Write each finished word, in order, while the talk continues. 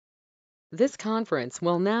This conference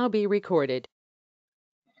will now be recorded.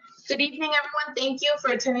 Good evening, everyone. Thank you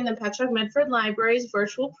for attending the Patchogue-Medford Library's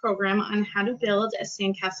virtual program on how to build a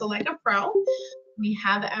sandcastle like a pro. We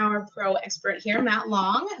have our pro expert here, Matt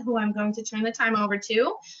Long, who I'm going to turn the time over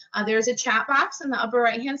to. There's a chat box on the upper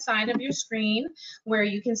right-hand side of your screen where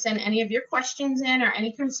you can send any of your questions in or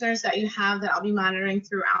any concerns that you have that I'll be monitoring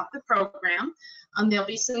throughout the program. There'll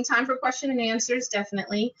be some time for question and answers,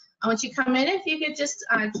 definitely. Once you come in, if you could just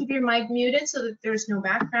keep your mic muted so that there's no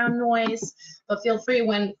background noise, but feel free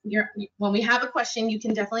when we have a question, you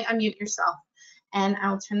can definitely unmute yourself. And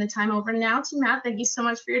I'll turn the time over now to Matt. Thank you so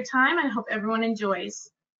much for your time. I hope everyone enjoys.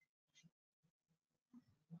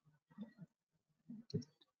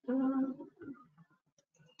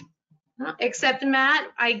 Except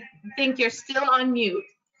Matt, I think you're still on mute.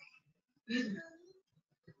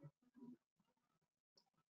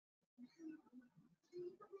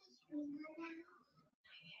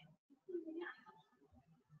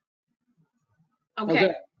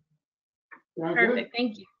 Okay. Perfect.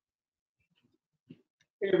 Thank you.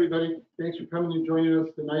 Hey, everybody. Thanks for coming and joining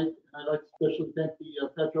us tonight. I'd like to especially thank the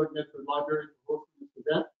Patchogue-Medford Library for hosting this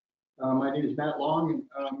event. My name is Matt Long,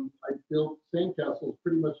 and I built sandcastles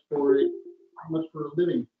pretty much for a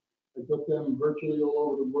living. I built them virtually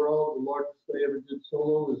all over the world. The largest I ever did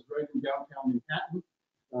solo is right in downtown Manhattan,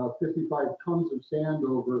 55 tons of sand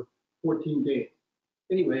over 14 days.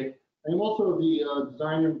 Anyway, I'm also the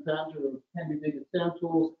designer and founder of Can You Dig It Sand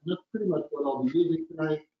Tools, and that's pretty much what I'll be using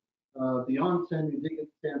tonight. Beyond Can You Dig It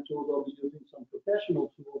Sand Tools, I'll be using some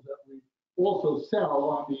professional tools that we also sell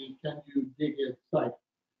on the Can You Dig It site.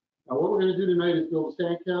 Now, what we're going to do tonight is build a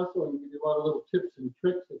sandcastle and give you a lot of little tips and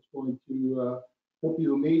tricks that's going to help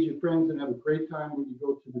you amaze your friends and have a great time when you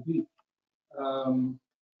go to the beach.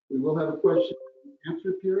 We will have a question and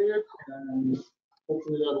answer period, and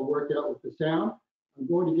hopefully that'll work out with the sound. I'm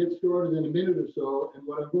going to get started in a minute or so, and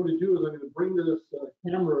what I'm going to do is I'm going to bring this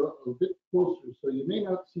camera a bit closer, so you may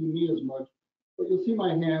not see me as much, but you'll see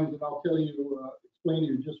my hands, and I'll tell you, explain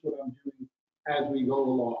to you just what I'm doing as we go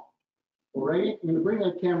along. All right, I'm going to bring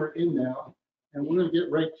that camera in now, and we're going to get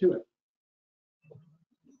right to it.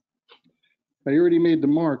 I already made the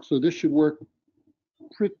mark, so this should work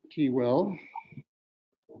pretty well.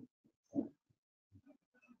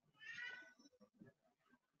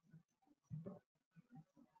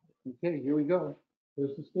 Okay, here we go.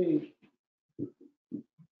 There's the stage.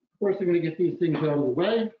 First, I'm going to get these things out of the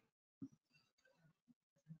way.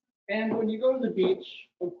 And when you go to the beach,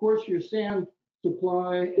 of course, your sand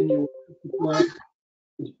supply and your supply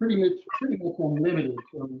is pretty much unlimited.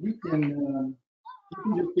 So you can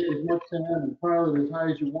just get as much sand and pile it as high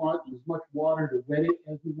as you want, as much water to wet it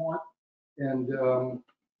as you want, and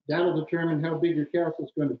that'll determine how big your castle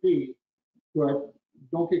is going to be. But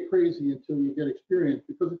don't get crazy until you get experience,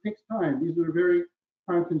 because it takes time. These are very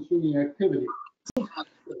time-consuming activities. What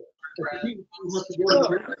are you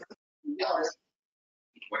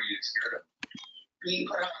scared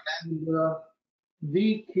of?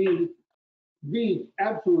 The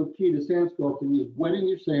absolute key to sand sculpting is wetting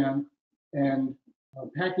your sand and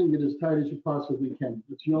packing it as tight as you possibly can.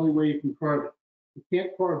 It's the only way you can carve it. You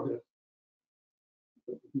can't carve this,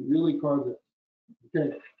 but you can really carve this.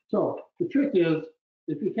 Okay, so the trick is,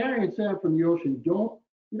 if you're carrying sand from the ocean, you don't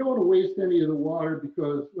want to waste any of the water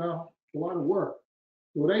because, well, it's a lot of work.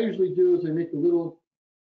 So what I usually do is I make a little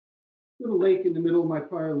lake in the middle of my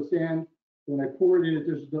pile of sand. When I pour it in, it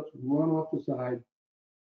just doesn't run off the side.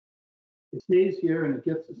 It stays here and it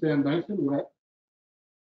gets the sand nice and wet.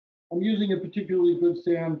 I'm using a particularly good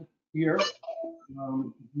sand here.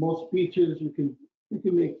 Most beaches, you can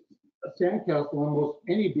make a sandcastle on almost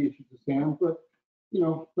any beach with the sand, but you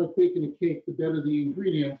know, like baking a cake, the better the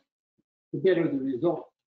ingredients, the better the result.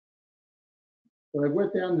 So I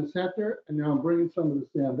went down the center, and now I'm bringing some of the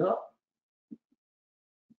sand up.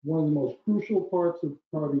 One of the most crucial parts of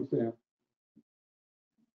carving sand.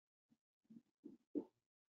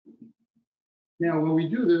 Now, when we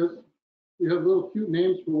do this, we have little cute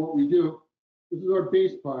names for what we do. This is our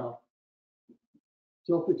base pile.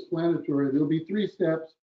 Self-explanatory. There'll be 3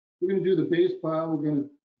 steps. We're going to do the base pile. We're going to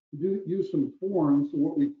use some forms,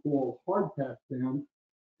 what we call hard pack sand,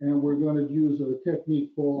 and we're going to use a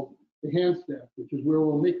technique called the hand step, which is where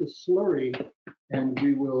we'll make a slurry, and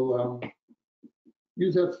we will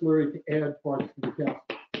use that slurry to add parts to the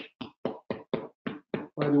castle.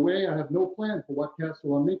 By the way, I have no plan for what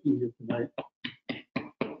castle I'm making here tonight.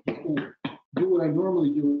 I'm just going to do what I normally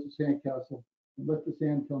do with the sandcastle and let the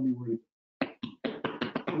sand tell me where to go.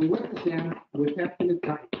 When we wet the sand, we're tapping it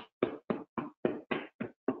tight.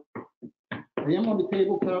 I am on the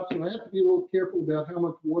tabletop, so I have to be a little careful about how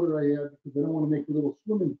much water I add because I don't want to make a little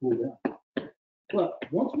swimming pool down.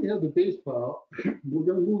 once we have the base pile, we're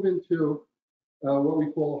going to move into what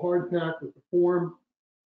we call a hard pack with the form.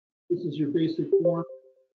 This is your basic form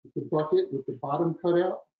with the bucket with the bottom cut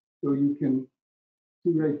out, so you can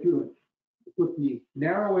see right through it. Put the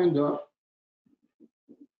narrow end up,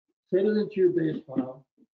 set it into your base pile,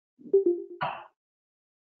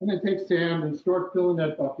 and then take sand and start filling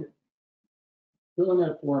that bucket, filling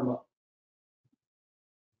that form up.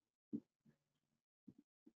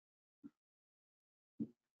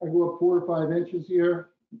 I go up 4 or 5 inches here.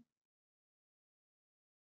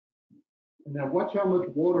 And now watch how much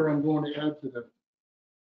water I'm going to add to this.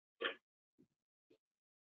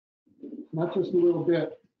 Not just a little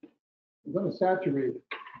bit. I'm going to saturate it.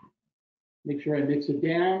 Make sure I mix it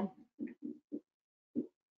down.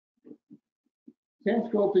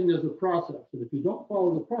 Sand sculpting is a process, and if you don't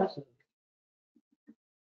follow the process,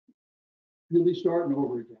 you'll be starting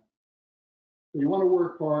over again. So you want to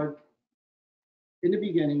work hard in the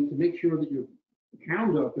beginning to make sure that your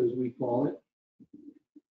pound up, as we call it,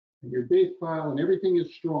 and your base pile and everything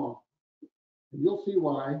is strong. And you'll see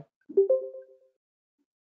why.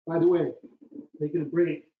 By the way, taking a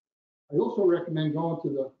break, I also recommend going to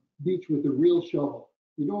the beach with a real shovel.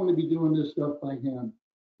 You don't want to be doing this stuff by hand.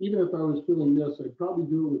 Even if I was filling this, I'd probably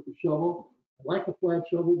do it with the shovel. I like a flat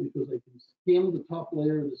shovel because I can skim the top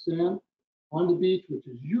layer of the sand on the beach, which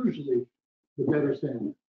is usually the better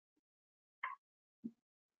sand.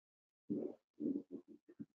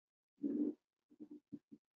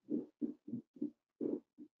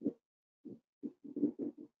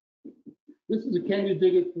 This is a Can You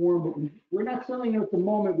Dig It form, but we're not selling it at the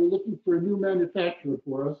moment. We're looking for a new manufacturer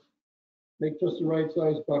for us. Make just the right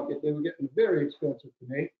size bucket. They were getting very expensive to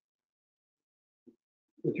make.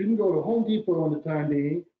 But you can go to Home Depot on the time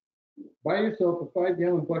being, buy yourself a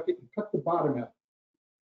 5-gallon bucket and cut the bottom out.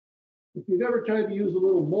 If you've ever tried to use a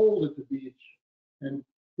little mold at the beach and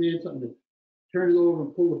create something, to turn it over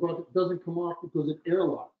and pull the bucket, it doesn't come off because it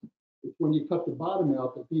airlocks. It's when you cut the bottom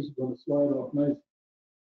out that these are going to slide off nice.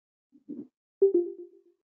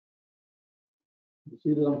 You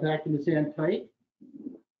see that I'm packing the sand tight?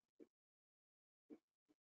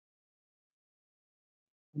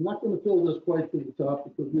 I'm not going to fill this quite to the top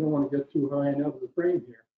because we don't want to get too high and out of the frame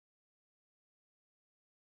here.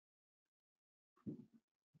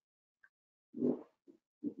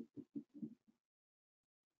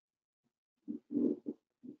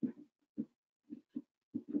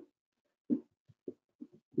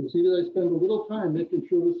 You see that I spend a little time making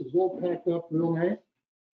sure this is all packed up real nice,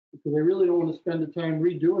 because I really don't want to spend the time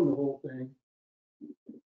redoing the whole thing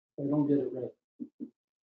if I don't get it right.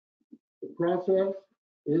 The process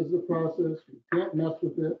is the process. You can't mess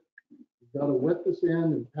with it. You've got to wet the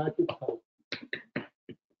sand and pack it tight.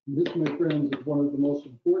 And this, my friends, is one of the most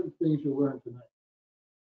important things you'll learn tonight.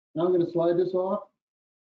 Now I'm going to slide this off.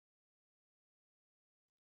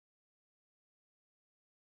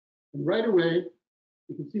 And right away,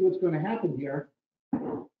 you can see what's going to happen here.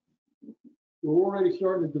 We're already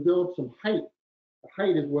starting to develop some height. The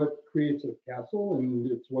height is what creates a castle,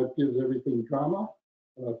 and it's what gives everything drama.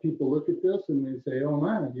 People look at this and they say, oh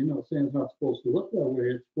man, you know, sand's not supposed to look that way.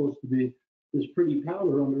 It's supposed to be this pretty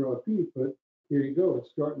powder under our feet, but here you go.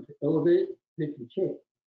 It's starting to elevate, taking shape.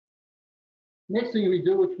 Next thing we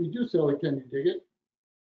do, which we do sell at Can You Dig It,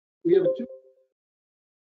 we have a tube.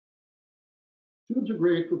 Tubes are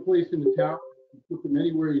great for placing the towel. You put them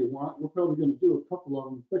anywhere you want. We're probably going to do a couple of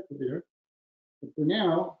them quickly here. But for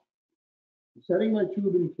now, I'm setting my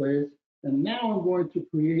tube in place, and now I'm going to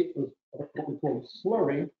create what we call a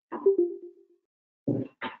slurry.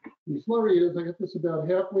 The slurry is, I got this about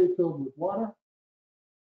halfway filled with water.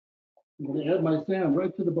 I'm going to add my sand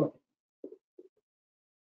right to the bucket.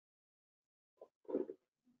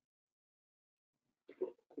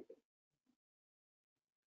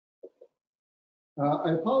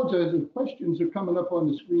 I apologize if questions are coming up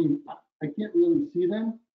on the screen. I can't really see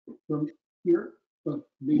them from here, but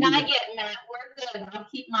maybe Not yet, Matt. We're good. I'll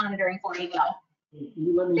keep monitoring for you though.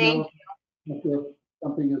 you let me Thank know if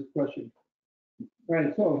something is questioned. All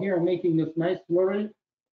right, so here I'm making this nice slurry.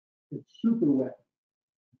 It's super wet.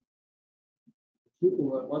 Super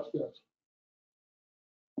wet. Watch this.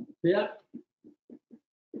 Yeah,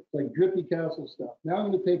 it's like drippy castle stuff. Now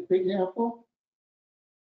I'm going to take a big handful,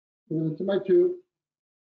 put it into my tube.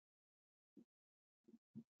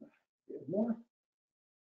 Get more.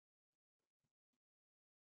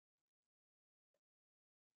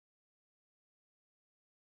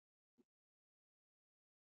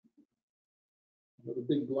 Put a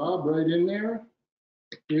big blob right in there.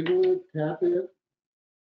 Jiggle it, tap it,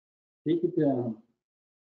 take it down.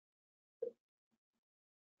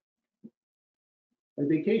 I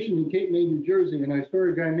vacationed in Cape May, New Jersey, and I saw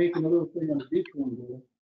a guy making a little thing on the beach one day.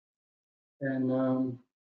 And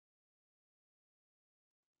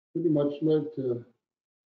pretty much led to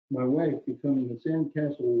my wife becoming a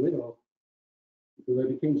sandcastle widow, because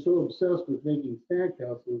I became so obsessed with making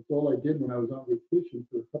sandcastles. It's all I did when I was on vacation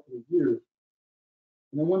for a couple of years.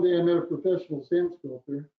 And then one day I met a professional sand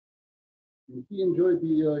sculptor, and he enjoyed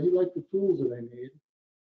he liked the tools that I made.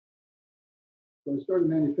 So I started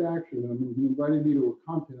manufacturing them, and he invited me to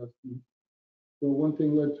a contest. And so one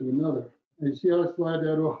thing led to another. And you see how I slide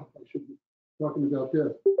that off? I should be talking about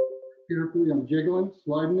this. Carefully, I'm jiggling,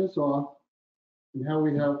 sliding this off, and how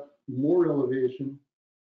we have more elevation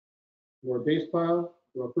for our base pile,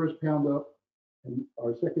 for our first pound up, and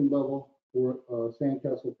our second level for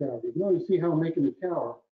Sandcastle tower. You see how I'm making the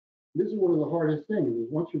tower. This is one of the hardest things, is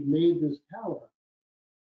once you've made this tower,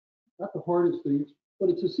 not the hardest thing, but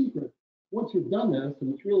it's a secret. Once you've done this,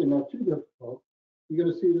 and it's really not too difficult, you're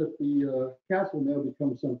going to see that the castle now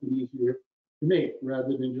becomes something easier to make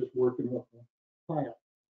rather than just working off a pile.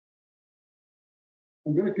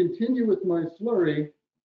 I'm going to continue with my slurry,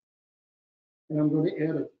 and I'm going to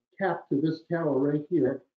add a cap to this tower right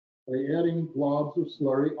here by adding blobs of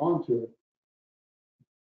slurry onto it.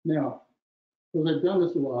 Now, because I've done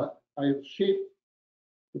this a lot, I have shaped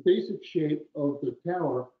the basic shape of the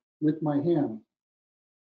tower with my hands.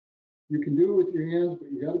 You can do it with your hands,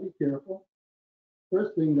 but you got to be careful.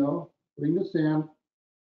 First thing though, bring the sand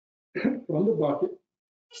from the bucket.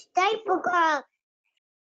 Staple girl.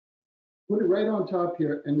 Put it right on top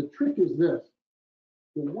here, and the trick is this.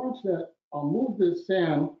 So watch that, I'll move this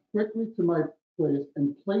sand quickly to my place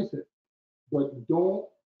and place it, but don't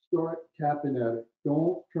start tapping at it.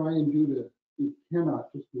 Don't try and do this. You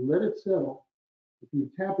cannot, just let it settle. If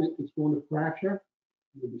you tap it, it's going to fracture.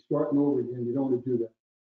 You'll be starting over again. You don't want to do that.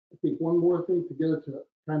 I think one more thing to get it to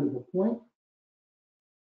kind of a point.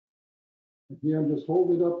 Again, I'm just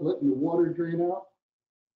holding it up, letting the water drain out.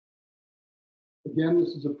 Again, this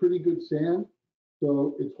is a pretty good sand,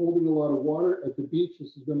 so it's holding a lot of water. At the beach,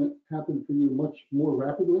 this is going to happen for you much more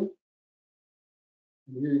rapidly.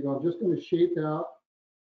 And here you go. I'm just going to shape out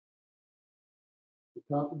the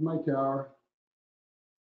top of my tower.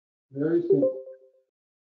 Very simple.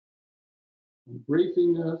 I'm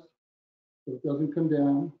bracing this so it doesn't come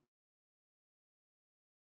down.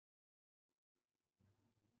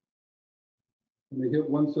 When I hit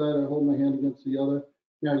one side, I hold my hand against the other.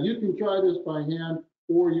 Now you can try this by hand,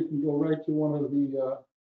 or you can go right to one of the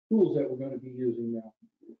tools that we're going to be using now.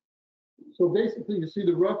 So basically, you see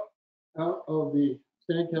the rough out of the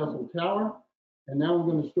Sandcastle tower, and now I'm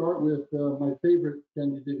going to start with my favorite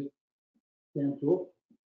Can You Dig It sand tool,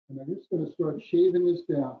 and I'm just going to start shaving this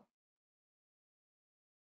down.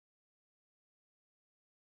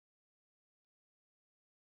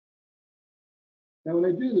 Now, when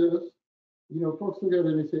I do this, folks look at it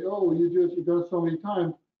and they say, "Oh, you've done it so many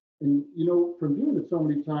times," and from doing it so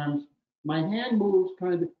many times, my hand moves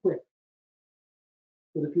kind of quick.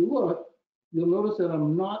 But if you look, you'll notice that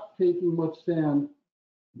I'm not taking much sand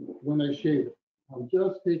when I shave it. I'm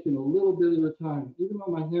just taking a little bit at a time. Even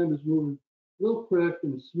though my hand is moving real quick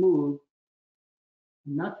and smooth,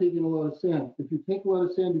 I'm not taking a lot of sand. If you take a lot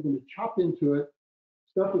of sand, you're going to chop into it.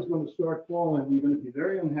 Stuff is going to start falling. You're going to be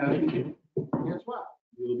very unhappy. Guess what?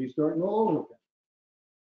 You'll be starting all over again.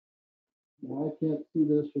 Now, I can't see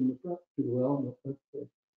this from the front too well, but let's see.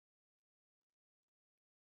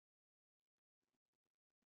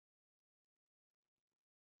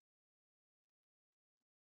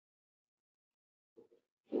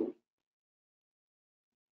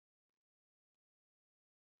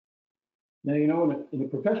 Now, in a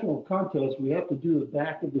professional contest, we have to do the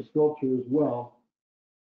back of the sculpture as well.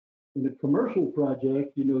 In a commercial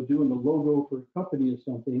project, doing the logo for a company or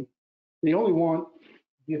something, they only want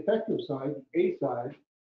the effective side, A side,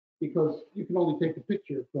 because you can only take a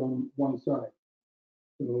picture from one side.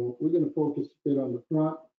 So we're going to focus a bit on the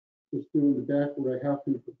front, just doing the back where I have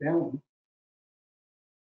to for balance.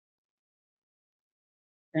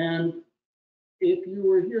 And if you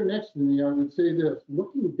were here next to me, I would say this,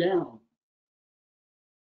 looking down,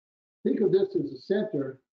 think of this as the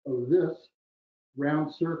center of this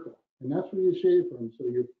round circle, and that's where you shave from. So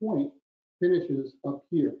your point finishes up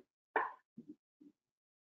here.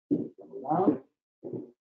 Around.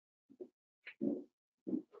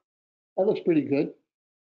 That looks pretty good.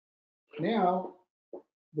 Now,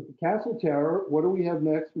 with the castle tower, what do we have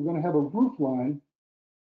next? We're going to have a roof line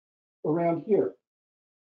around here.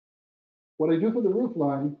 What I do for the roof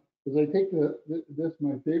line is I take this,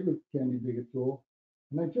 my favorite Can You Dig It tool,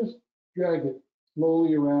 and I just drag it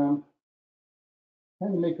slowly around,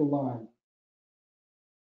 trying to make a line.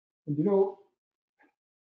 And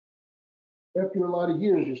after a lot of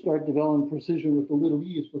years, you start developing precision with the little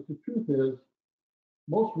e's, but the truth is,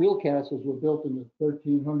 most real castles were built in the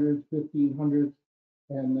 1300s, 1500s,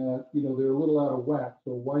 and they're a little out of whack.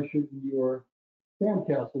 So why shouldn't your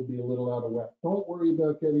sandcastle be a little out of whack? Don't worry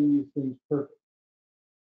about getting these things perfect.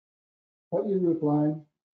 Cut your roof line.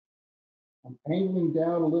 I'm angling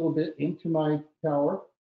down a little bit into my tower.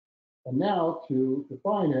 And now to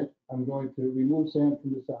define it, I'm going to remove sand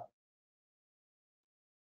from the side.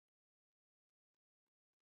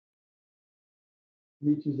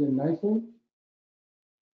 Reaches in nicely.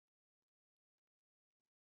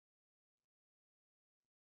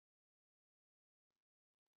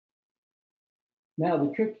 Now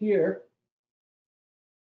the trick here,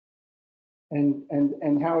 and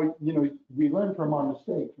how, we learn from our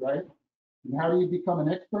mistakes, right? And how do you become an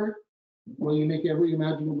expert? Well, you make every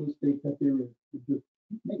imaginable mistake that there is. You just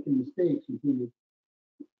keep making mistakes until you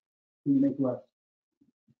make less.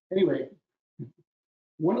 Anyway,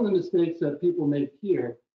 one of the mistakes that people make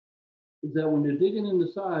here is that when they're digging in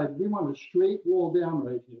the side, we want a straight wall down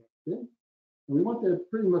right here. Okay? And we want that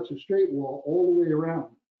pretty much a straight wall all the way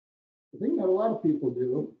around. The thing that a lot of people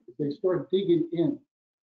do is they start digging in.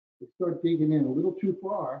 They start digging in a little too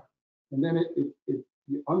far, and then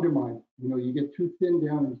you undermine it. You get too thin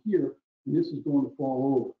down in here, and this is going to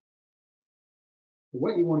fall over. So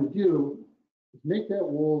what you want to do is make that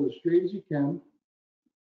wall as straight as you can.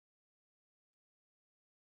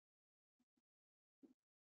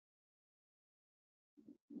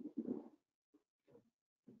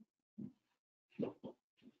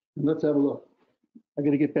 And let's have a look. I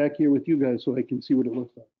got to get back here with you guys so I can see what it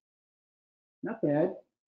looks like. Not bad.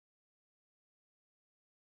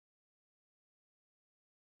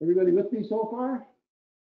 Everybody with me so far?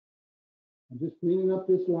 I'm just cleaning up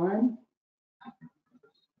this line.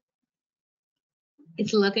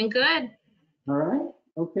 It's looking good. All right.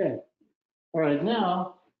 Okay. All right.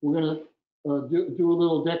 Now we're going to do a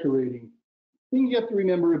little decorating. Thing you have to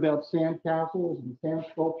remember about sand castles and sand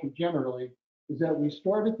sculpture generally is that we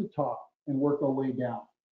start at the top and work our way down.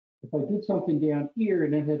 If I did something down here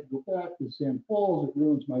and then had to go back, the sand falls, it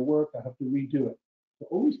ruins my work, I have to redo it. So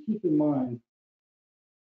always keep in mind,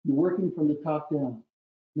 you're working from the top down.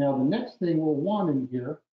 Now the next thing we'll want in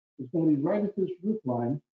here is going to be right at this roof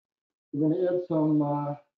line. We're going to add some,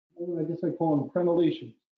 I guess I call them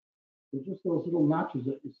crenellations. They're just those little notches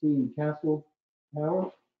that you see in castle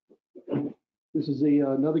towers. This is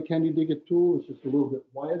another candy digger tool. It's just a little bit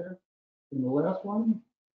wider than the last one.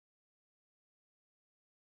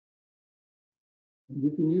 And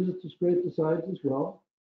you can use it to scrape the sides as well.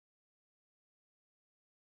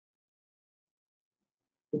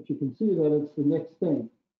 But you can see that it's the next thing.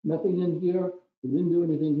 Nothing in here. We didn't do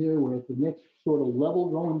anything here. We're at the next sort of level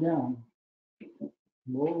going down.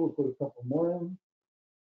 More, we'll put a couple more in.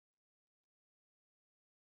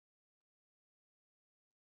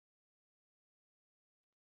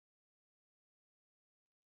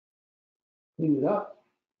 Clean it up.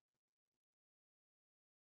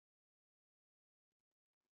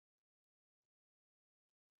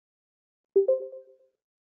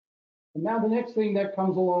 And now the next thing that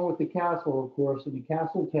comes along with the castle, of course, and the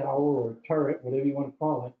castle tower or turret, whatever you want to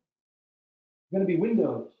call it, is going to be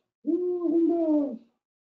windows. Ooh, windows.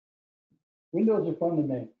 Windows are fun to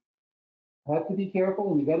make. Have to be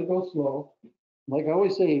careful and you got to go slow. Like I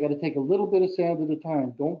always say, you got to take a little bit of sand at a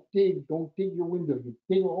time. Don't dig your window. You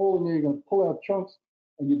dig a hole in there, you're going to pull out chunks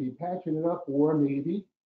and you'll be patching it up, or maybe,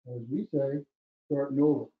 as we say, starting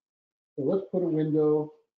over. So let's put a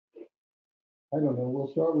window, I don't know,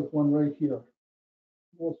 we'll start with one right here.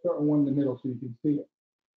 We'll start with one in the middle so you can see it.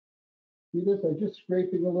 See this? I'm just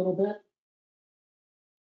scraping a little bit.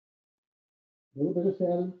 A little bit of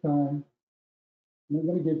sand at a time. And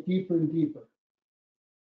we're going to get deeper and deeper.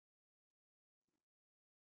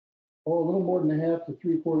 Oh, a little more than a half to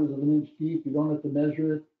 3/4 of an inch deep. You don't have to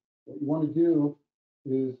measure it. What you want to do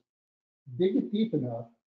is dig it deep enough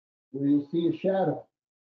where you'll see a shadow.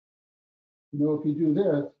 If you do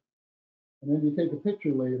this, and then you take a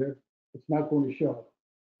picture later, it's not going to show.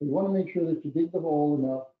 So you want to make sure that you dig the hole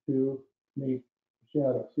enough to make a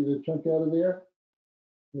shadow. See the chunk out of there?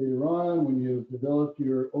 Later on, when you've developed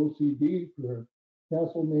your OCD for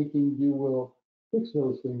castle making, you will fix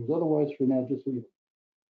those things. Otherwise, for now, just leave it.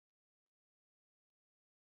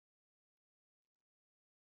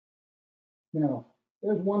 Now,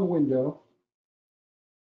 there's one window.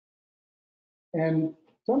 And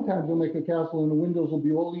sometimes you'll make a castle and the windows will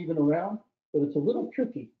be all even around, but it's a little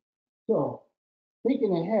tricky. So,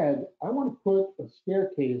 thinking ahead, I want to put a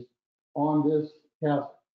staircase on this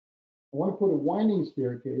castle. I want to put a winding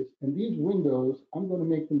staircase, and these windows, I'm going to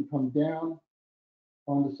make them come down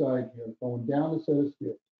on the side here, going down the set of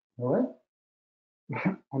stairs. All right?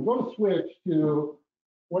 I'm going to switch to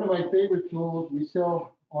one of my favorite tools we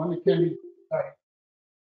sell on the Kennedy site.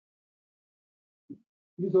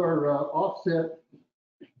 These are offset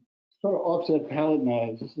palette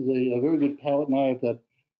knives. This is a very good palette knife that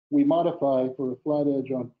we modify for a flat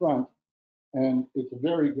edge on front, and it's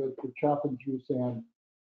very good for chopping through sand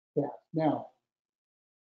fast. Now,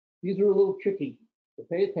 these are a little tricky, so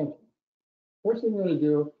pay attention. First thing I'm going to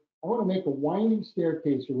do, I want to make a winding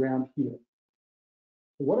staircase around here.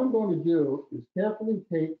 So what I'm going to do is carefully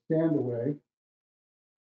take sand away.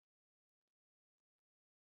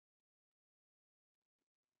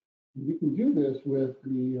 You can do this with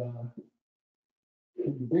the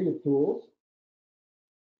bigger tools,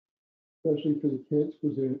 especially for the kids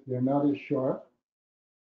because they're not as sharp.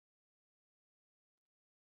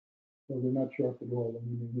 So they're not sharp at all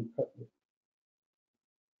when you cut them.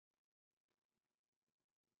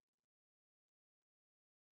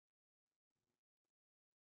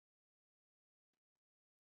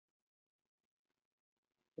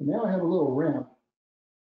 And now I have a little ramp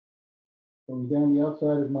going down the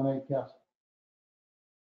outside of my castle.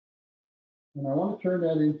 And I want to turn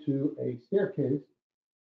that into a staircase.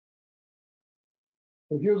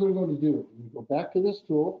 So here's what I'm going to do. I'm going to go back to this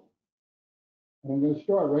tool, and I'm going to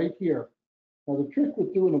start right here. Now the trick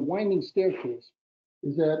with doing a winding staircase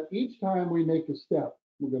is that each time we make a step,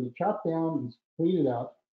 we're going to chop down and clean it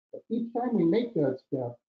out. But each time we make that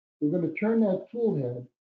step, we're going to turn that tool head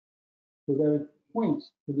so that it points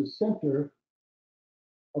to the center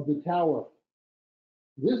of the tower.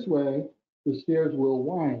 This way, the stairs will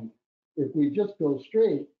wind. If we just go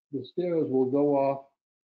straight, the stairs will go off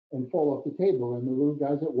and fall off the table. And the little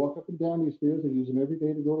guys that walk up and down these stairs, they use them every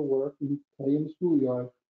day to go to work and play in the schoolyard.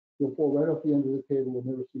 They'll fall right off the end of the table. We'll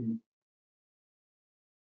never see them.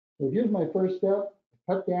 So here's my first step.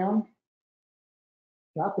 Cut down,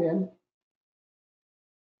 chop in,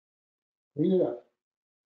 clean it up.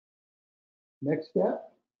 Next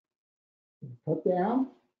step, cut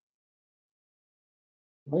down,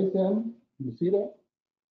 slice in. You see that?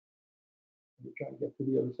 I'm trying to get to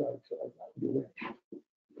the other side, so I got to do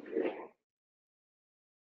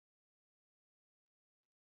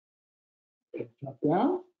that. Chop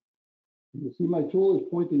down. You see my tool is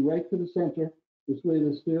pointing right to the center. This way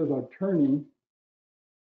the stairs are turning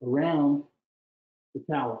around the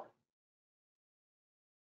tower.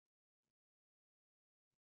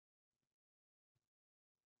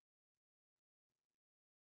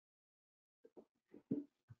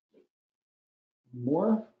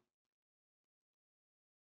 More.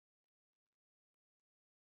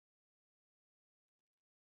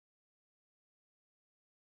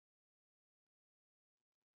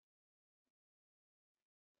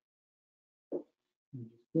 And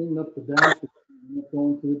just clean up the back,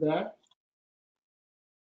 going to the back.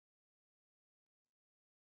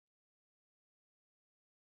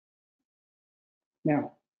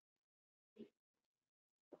 Now,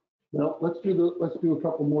 well, let's do a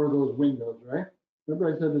couple more of those windows, right?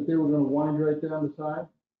 Remember I said that they were going to wind right down the side?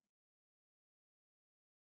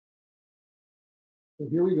 So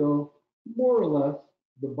here we go, more or less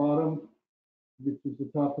the bottom, which is the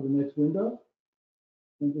top of the next window.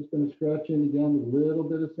 I'm just going to scratch in again a little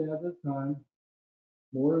bit of sand at a time,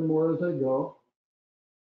 more and more as I go.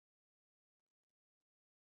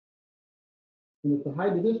 And if the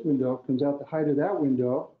height of this window comes out the height of that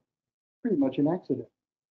window, pretty much an accident.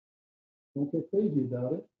 Don't get crazy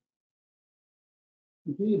about it.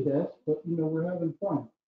 You do your best, but you know, we're having fun.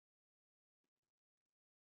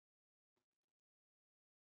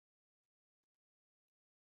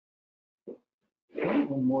 Okay,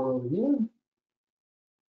 one more over here.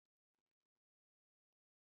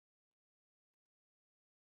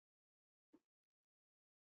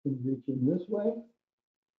 Can reach in this way,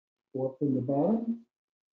 go up from the bottom.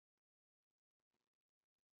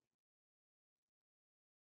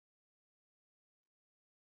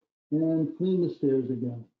 And clean the stairs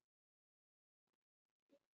again.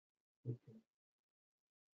 Okay.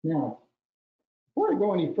 Now, before I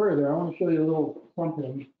go any further, I want to show you a little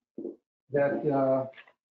something that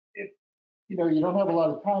if you know you don't have a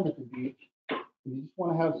lot of time at the beach, and you just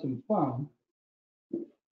want to have some fun.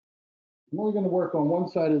 I'm only going to work on one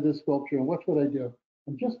side of this sculpture, and watch what I do.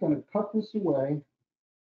 I'm just going to cut this away,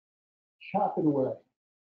 chop it away.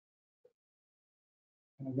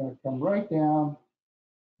 And I'm going to come right down,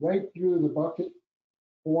 right through the bucket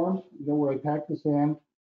form, you know, where I pack the sand,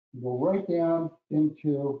 and go right down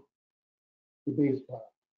into the base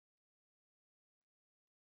pile.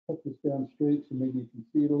 Put this down straight so maybe you can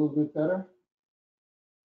see it a little bit better.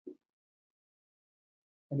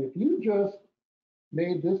 And if you just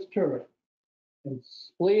made this turret and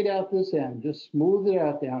splayed out this end, just smooth it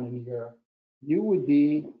out down in here, you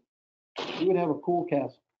would have a cool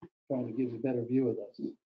castle. Trying to give you a better view of this.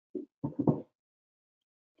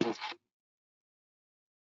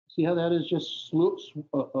 See how that is just a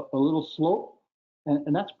little slope?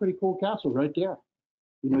 And that's a pretty cool castle right there.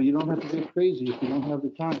 You know, you don't have to get crazy if you don't have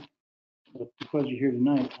the time. But because you're here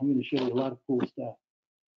tonight, I'm going to show you a lot of cool stuff.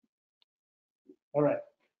 All right.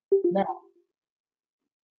 Now,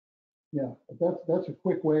 yeah, that's a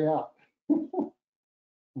quick way out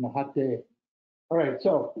on a hot day. All right,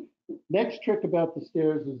 so next trick about the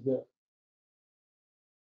stairs is this.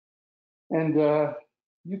 And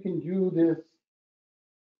you can do this,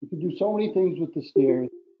 you can do so many things with the stairs.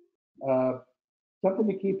 Something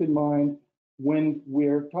to keep in mind when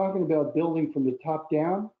we're talking about building from the top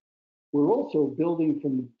down, we're also building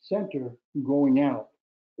from the center going out.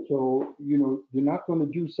 So, you know, you're not going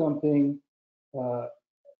to do something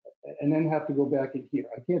and then have to go back in here.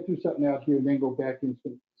 I can't do something out here and then go back in.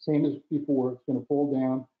 Same as before, it's going to fall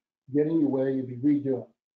down, get in your way, you'll be redoing.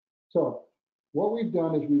 So what we've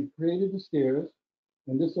done is we've created the stairs,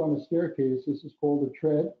 and this on a staircase, this is called a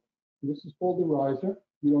tread. This is called the riser.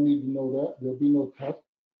 You don't need to know that. There'll be no test.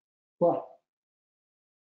 But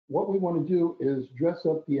what we want to do is dress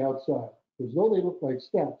up the outside. Because though they look like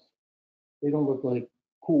steps, they don't look like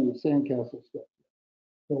cool sandcastle steps.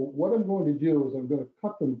 So what I'm going to do is I'm going to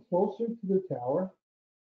cut them closer to the tower,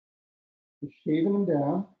 just shaving them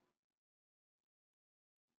down.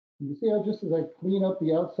 You see how just as I clean up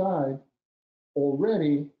the outside,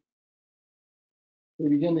 already they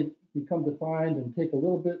begin to become defined and take a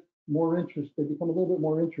little bit more interest. They become a little bit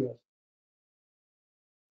more interesting.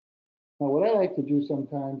 Now, what I like to do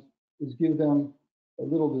sometimes is give them a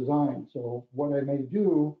little design. So what I may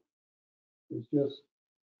do is just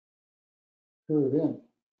curve in.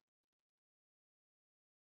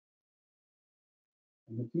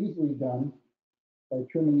 And it's easily done by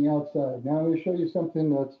trimming the outside. Now I'm going to show you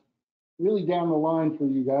something that's really down the line for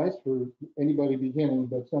you guys, for anybody beginning,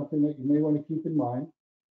 but something that you may want to keep in mind.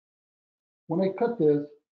 When I cut this,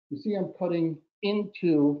 you see I'm cutting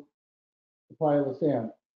into the pile of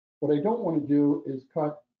sand. What I don't want to do is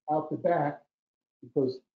cut out the back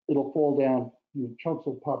because it'll fall down, you know, chunks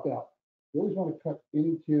will pop out. You always want to cut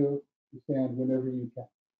into the sand whenever you can.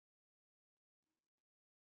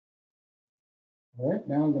 All right,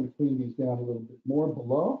 now I'm going to clean these down a little bit more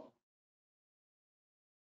below.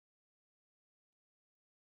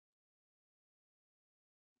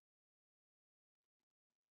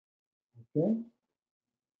 Okay.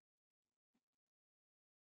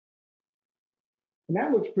 And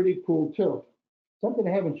that looks pretty cool too. Something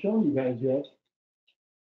I haven't shown you guys yet.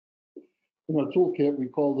 In our toolkit, we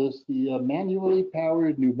call this the manually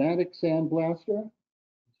powered pneumatic sand blaster.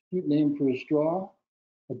 Cute name for a straw.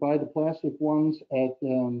 I buy the plastic ones at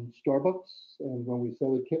Starbucks, and when we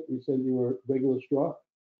sell a kit, we send you a regular straw.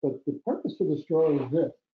 But the purpose of the straw is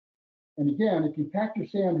this. And again, if you pack your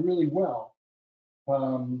sand really well,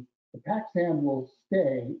 the packed sand will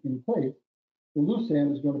stay in place. The loose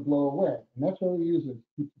sand is going to blow away. And that's what we use it.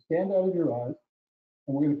 Keep the sand out of your eyes.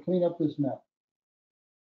 And we're going to clean up this mess.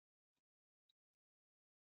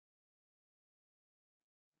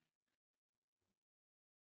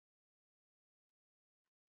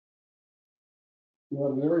 You'll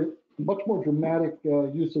have a very much more dramatic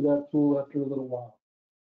use of that tool after a little while.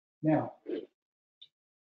 Now,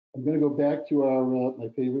 I'm going to go back to our my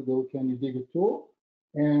favorite little Can You Dig It tool.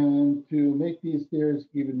 And to make these stairs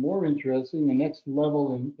even more interesting, the next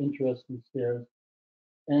level in interesting stairs,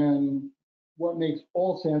 and what makes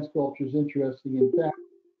all sand sculptures interesting, in fact,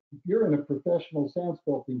 if you're in a professional sand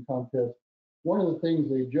sculpting contest, one of the things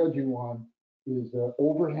they judge you on is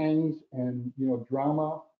overhangs and, you know,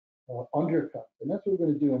 drama, undercuts. And that's what we're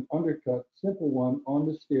going to do, an undercut, simple one on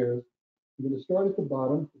the stairs. I'm going to start at the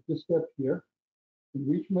bottom with this step here and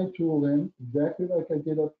reach my tool in exactly like I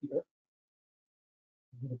did up here.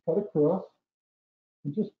 I'm going to cut across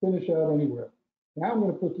and just finish out anywhere. Now I'm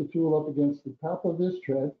going to put the tool up against the top of this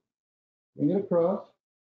tread, bring it across.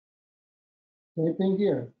 Same thing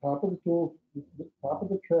here, top of the tool, the top of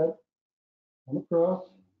the tread, come across,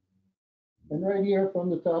 and right here from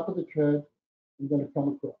the top of the tread, I'm going to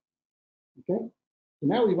come across. Okay? So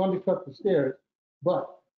now we've undercut the stairs, but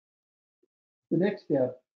the next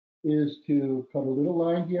step is to cut a little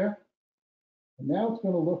line here, and now it's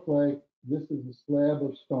going to look like this is a slab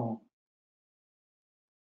of stone.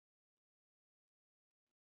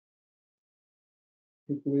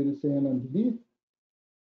 Take away the sand underneath.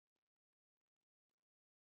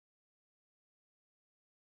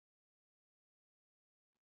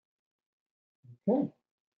 Okay.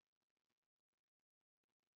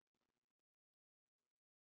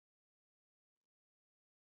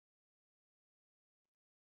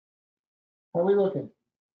 How are we looking?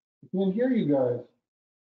 I can't hear you guys.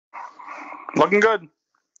 Looking good.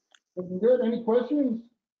 Looking good. Any questions?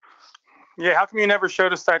 Yeah, how come you never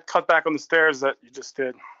showed us that cut back on the stairs that you just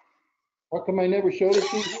did? How come I never showed it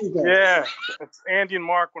to you guys? Yeah, it's Andy and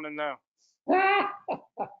Mark want to know.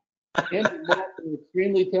 Andy Mark is an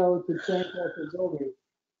extremely talented Sandcastle builder.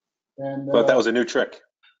 And Thought that was a new trick.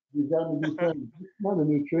 you've got to do things. It's not a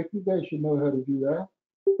new trick. You guys should know how to do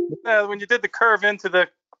that. When you did the curve into the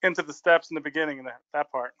steps in the beginning and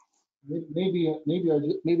that part. Maybe I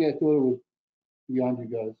thought it was beyond you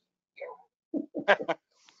guys. I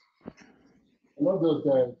love those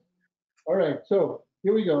guys. All right, so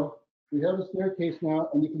here we go. We have a staircase now,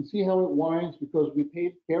 and you can see how it winds because we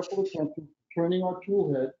paid careful attention to turning our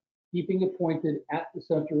tool head, keeping it pointed at the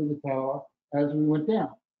center of the tower as we went down.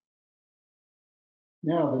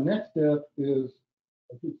 Now, the next step is,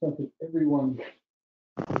 I think, something everyone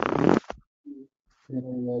in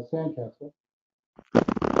a sandcastle.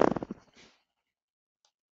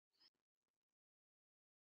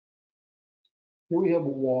 Here we have a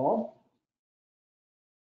wall.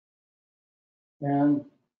 And,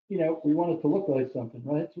 you know, we want it to look like something,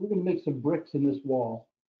 right? So we're going to make some bricks in this wall.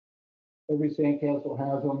 Every sandcastle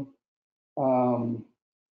has them.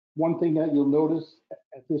 One thing that you'll notice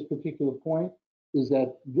at this particular point is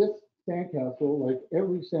that this sandcastle, like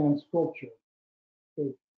every sand sculpture,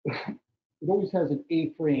 it always has an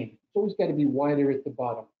A-frame. It's always got to be wider at the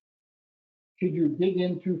bottom. Should you dig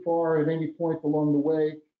in too far at any point along the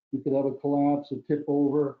way, you could have a collapse, a tip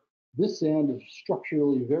over. This sand is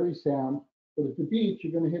structurally very sound, but at the beach,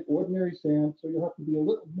 you're going to hit ordinary sand, so you'll have to be a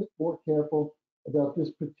little bit more careful about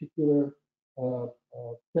this particular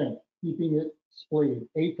thing, keeping it splayed,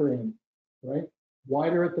 A-frame, right?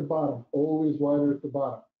 Wider at the bottom, always wider at the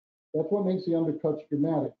bottom. That's what makes the undercuts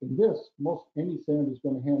dramatic. In this, most any sand is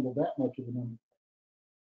going to handle that much of an undercut.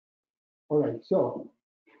 All right, so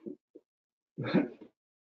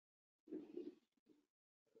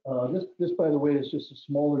this, by the way, is just a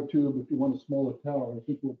smaller tube. If you want a smaller tower, I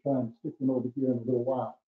think we'll try and stick them over here in a little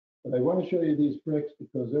while. But I want to show you these bricks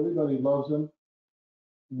because everybody loves them.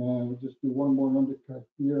 And we'll just do one more undercut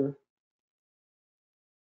here.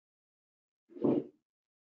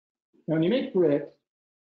 Now, when you make bricks,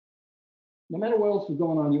 no matter what else is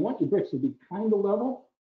going on, you want your bricks to be kind of level,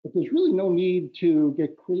 but there's really no need to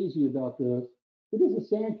get crazy about this. It is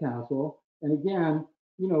a sandcastle, and again,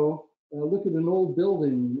 you know, look at an old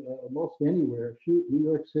building, most anywhere, shoot, New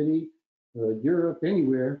York City, Europe,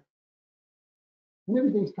 anywhere, and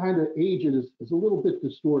everything's kind of aged is a little bit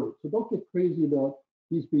distorted. So don't get crazy about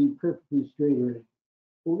these being perfectly straight or anything.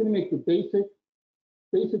 We're going to make the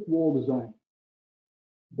basic wall design.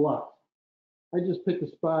 Blocks. I just pick a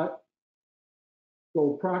spot,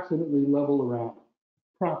 go approximately level around.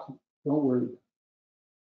 Approximate, don't worry.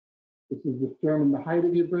 This is to determine the height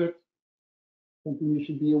of your bricks. Something you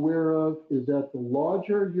should be aware of is that the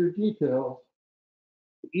larger your details,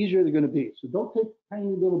 the easier they're going to be. So don't take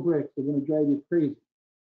tiny little bricks, they're going to drive you crazy.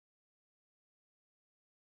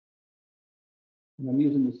 And I'm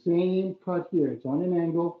using the same cut here. It's on an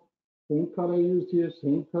angle. Same cut I used here,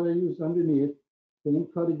 same cut I used underneath, same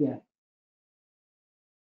cut again.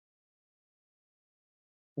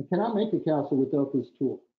 I cannot make a castle without this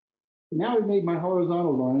tool. So now I've made my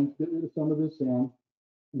horizontal lines, get rid of some of this sand.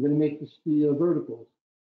 I'm going to make the verticals.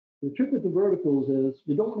 The trick with the verticals is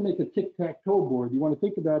you don't want to make a tic-tac-toe board. You want to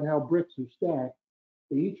think about how bricks are stacked.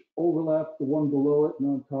 They each overlap the one below it and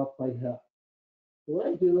on top by half. So what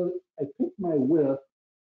I do is I pick my width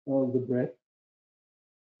of the brick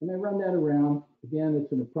and I run that around. Again,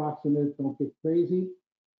 it's an approximate, don't get crazy.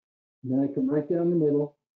 And then I come right down the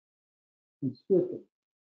middle and split them.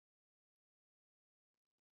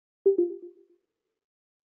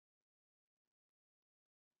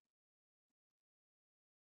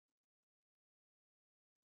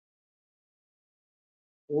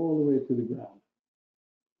 All the way to the ground.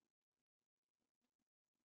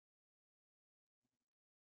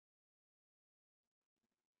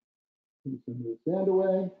 Take some of the sand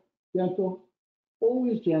away, gentle,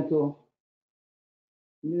 always gentle.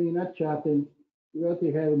 You know, you're not chopping, you're out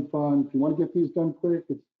there having fun. If you want to get these done quick,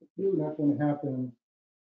 it's really not going to happen.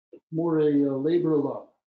 It's more a labor of love.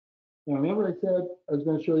 Now, remember I said I was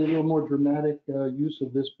going to show you a little more dramatic use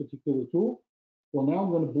of this particular tool? Well, now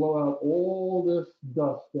I'm going to blow out all this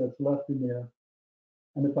dust that's left in there.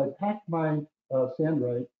 And if I pack my sand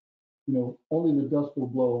right, you know, only the dust will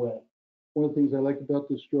blow away. One of the things I like about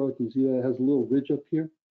this stroke is it has a little ridge up here.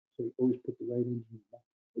 So you always put the right end in the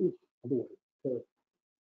back. Otherwise, so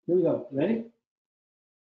here we go. Ready?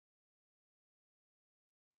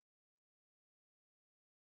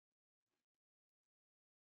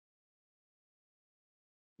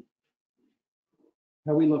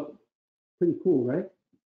 How we look? Pretty cool, right?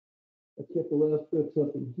 Let's get the last bits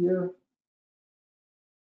up in here.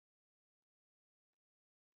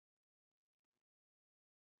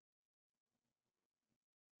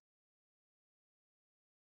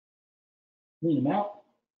 Clean them out.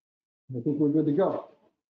 I think we're good to go.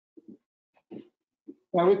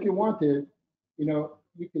 Now, if you wanted, you know,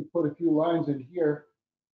 you can put a few lines in here,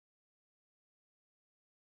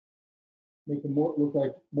 make them look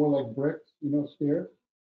like more like bricks, you know, stairs.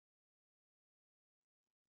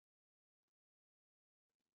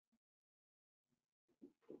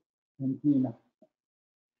 And clean up.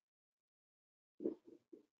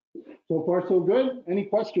 So far, so good. Any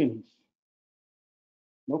questions?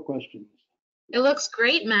 No questions. It looks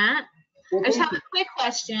great, Matt. Well, I just thank have a quick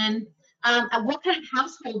question. What kind of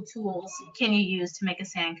household tools can you use to make a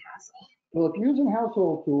sandcastle? Well, if you're using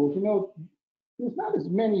household tools, you know, there's not as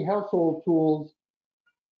many household tools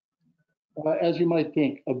as you might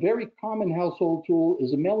think. A very common household tool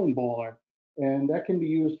is a melon baller, and that can be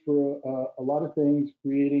used for a lot of things,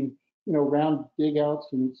 creating, you know, round dig outs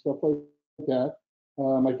and stuff like that.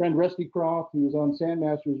 My friend Rusty Croft, who was on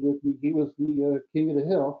Sandmasters with me, he was the king of the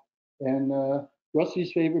hill, and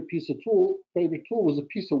Rusty's favorite tool was a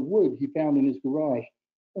piece of wood he found in his garage,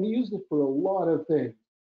 and he used it for a lot of things.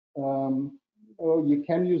 Oh, you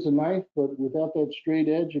can use a knife, but without that straight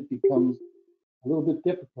edge, it becomes a little bit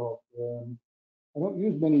difficult. I don't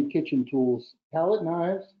use many kitchen tools. Palette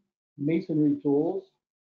knives, masonry tools.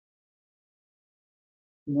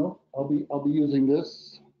 You know, I'll be using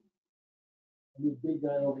this. This big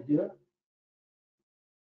guy over here.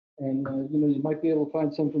 And you know, you might be able to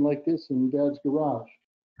find something like this in Dad's garage.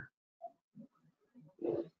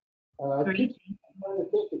 Kitchen, I'm trying to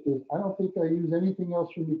think of this. I don't think I use anything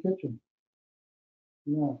else from the kitchen.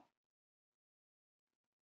 No.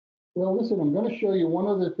 Well, listen, I'm going to show you one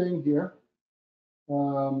other thing here.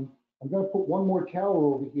 I'm going to put one more tower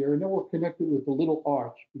over here, and then we'll connect it with the little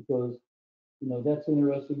arch because, you know, that's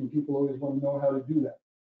interesting, and people always want to know how to do that.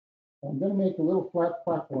 I'm going to make a little flat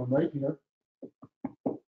platform right here.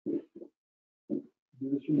 Do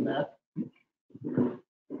this from the back.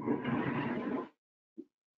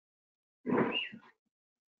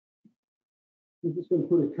 I'm just going to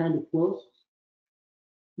put it kind of close.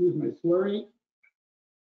 Use my slurry.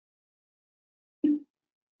 It's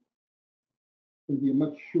going to be a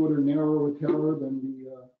much shorter, narrower tower than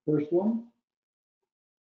the first one.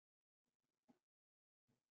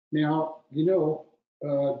 Now, you know,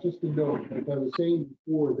 just to note, like I was saying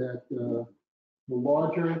before, that the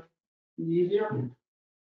larger, the easier.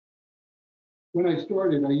 When I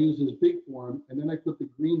started, I used this big form, and then I put the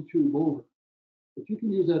green tube over. But you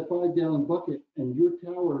can use that 5-gallon bucket, and your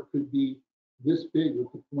tower could be this big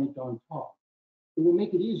with the point on top. It will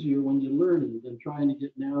make it easier when you're learning than trying to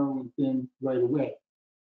get narrow and thin right away.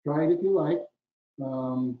 Try it if you like,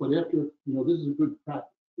 but after, you know, this is a good practice.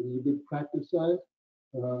 This is a good practice size.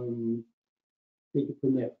 Take it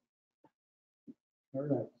from there. All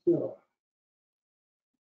right, so.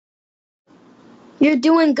 You're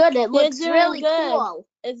doing good. It You're looks doing really good. cool.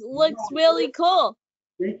 It looks really cool.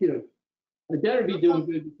 Thank you. I better be doing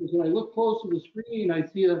good because when I look close to the screen, I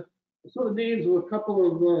see I saw the names of a couple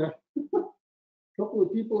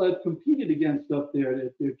of people I've competed against up there.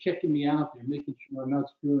 That they're checking me out. They're making sure I'm not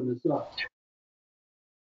screwing this up.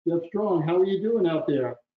 Jeff Strong, how are you doing out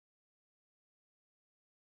there?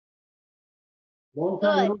 Long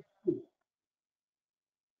time no see.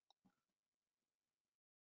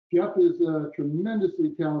 Jeff is a tremendously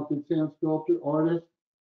talented sand sculptor artist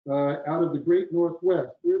out of the Great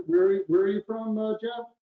Northwest. Where are you from, Jeff?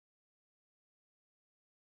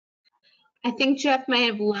 I think Jeff may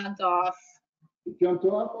have logged off. You jumped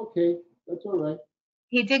off? Okay, that's all right.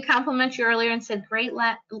 He did compliment you earlier and said, great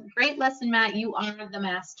lesson, Matt. You are the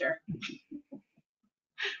master.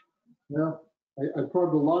 Well, I've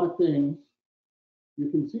carved a lot of things. You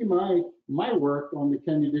can see my work on the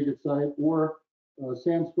Can You Dig It site or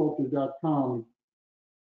sandsculptor.com.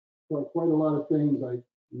 Quite a lot of things. I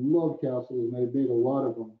love castles, and I've made a lot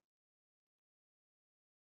of them.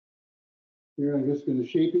 Here, I'm just going to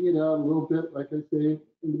shaping it out a little bit, like I say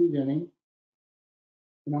in the beginning.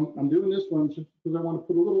 And I'm doing this one just because I want to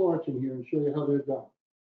put a little arch in here and show you how they're done.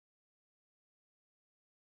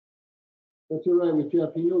 That's all right with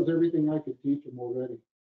Jeff. He knows everything I could teach him already.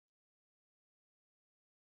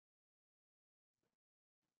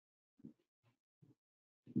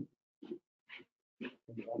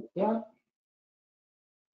 Like that.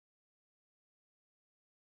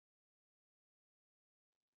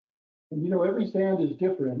 And you know, every sand is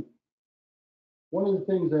different. One of the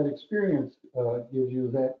things that experience gives you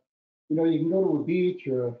is that, you know, you can go to a beach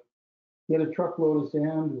or get a truckload of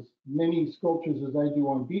sand, as many sculptures as I do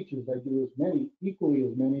on beaches, I do equally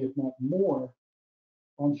as many, if not more,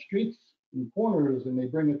 on streets and corners, and they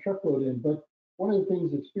bring a truckload in. But one of the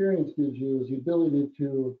things experience gives you is the ability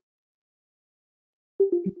to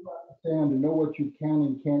pick up the sand and know what you can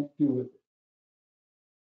and can't do with it.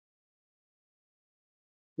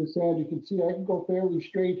 This sand, you can see I can go fairly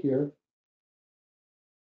straight here.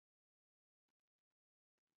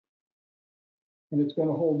 And it's going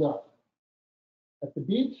to hold up. At the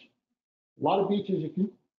beach, a lot of beaches you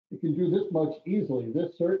can do this much easily.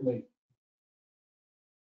 This certainly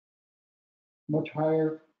much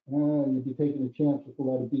higher. You'd be taking a chance with a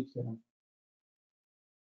lot of beach sand.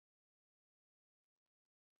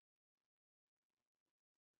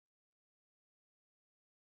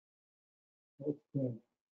 Okay.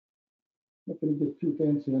 Not going to get too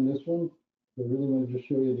fancy on this one. I really want to just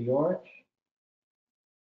show you the arch.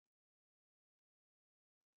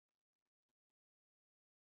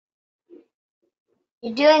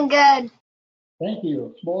 You're doing good. Thank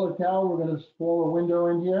you. Smaller towel, we're going to explore a window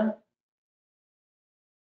in here.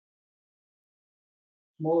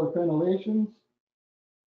 Smaller crenellations.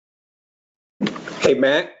 Hey,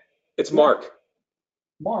 Matt, it's Mark.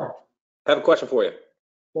 Mark, I have a question for you.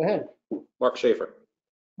 go ahead. Mark Schaefer.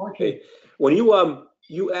 Mark, Hey, when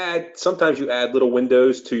sometimes you add little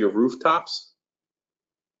windows to your rooftops.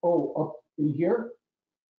 oh, up in here?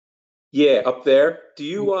 Yeah, up there. Do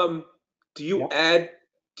you Yeah.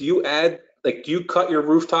 do you cut your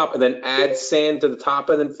rooftop and then add sand to the top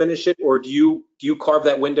and then finish it, or do you carve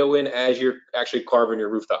that window in as you're actually carving your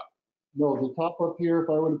rooftop? No, the top up here, if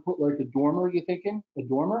I were to put like a dormer, you thinking? A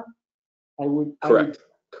dormer? Correct.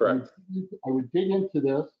 I would dig into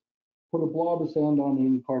this, put a blob of sand on it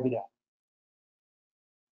and carve it out.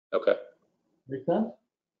 Okay. Make sense?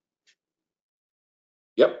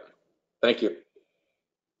 Yep. Thank you.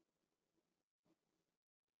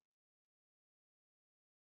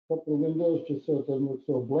 Couple of windows just so it doesn't look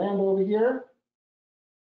so bland over here.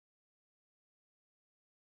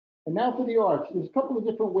 And now for the arch. There's a couple of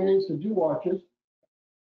different ways to do arches.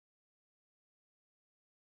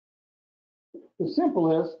 The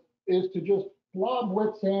simplest is to just blob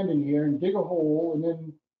wet sand in here and dig a hole and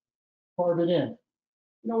then carve it in.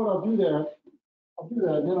 You know what, I'll do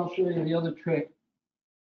that, and then I'll show you the other trick.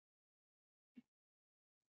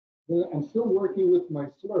 I'm still working with my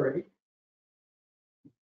slurry.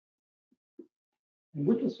 And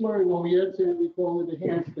with the slurry, when we add sand, we call it a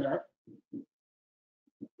hand stack.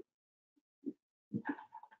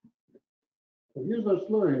 So here's our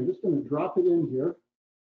slurry. I'm just going to drop it in here.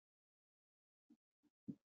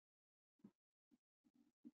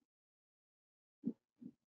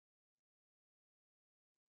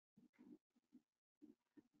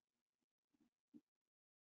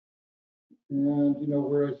 And, you know,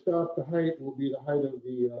 where I stop the height will be the height of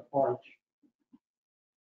the arch.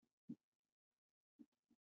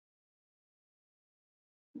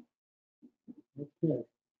 Okay.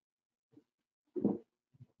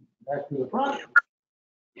 Back to the front.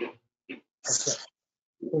 Okay.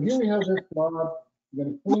 So here we have this blob. I'm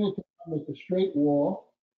going to clean it down with a straight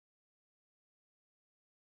wall.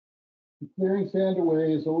 Clearing sand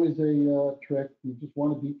away is always a trick. You just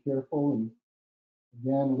want to be careful, and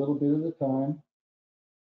again, a little bit at a time.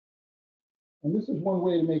 And this is one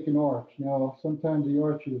way to make an arch. Now, sometimes the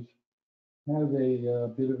arches have a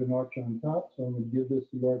bit of an arch on top, so I'm going to give this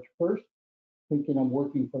the arch first, thinking I'm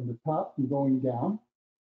working from the top and going down.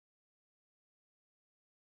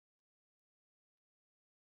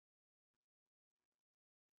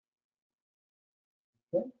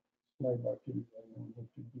 Okay, slide back to the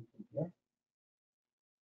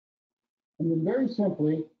and then very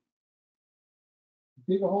simply,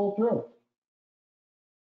 dig a hole through.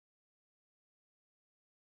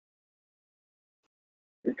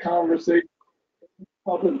 The conversation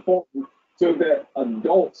is important so that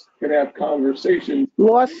adults can have conversations.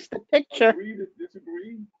 Lost the picture. Agree to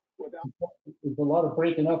disagree without. There's a lot of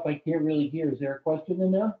breaking up. I can't really hear. Is there a question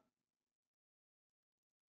in there?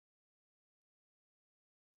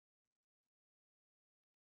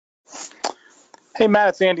 Hey, Matt,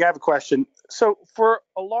 it's Andy. I have a question. So for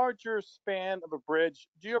a larger span of a bridge,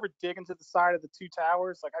 do you ever dig into the side of the two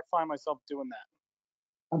towers? Like, I find myself doing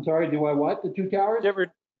that. I'm sorry, do I what? The two towers? Do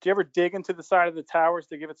you ever dig into the side of the towers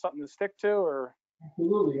to give it something to stick to, or?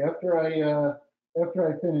 Absolutely. After I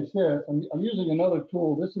finish this, I'm using another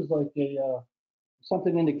tool. This is like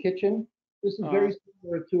something in the kitchen. This is very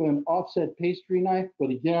similar to an offset pastry knife,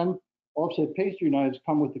 but again, offset pastry knives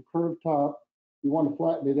come with a curved top. You want to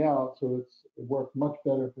flatten it out so it works much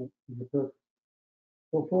better for the purpose.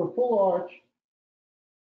 So for a full arch,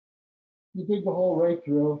 you dig the hole right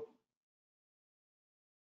through.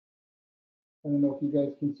 I don't know if you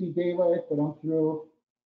guys can see daylight, but I'm through.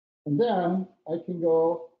 And then I can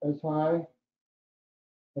go as high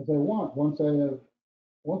as I want once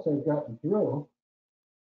I've gotten through.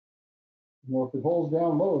 You know, if it holds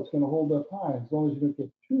down low, it's going to hold up high, as long as you don't get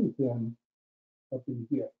too thin up in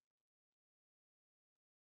here.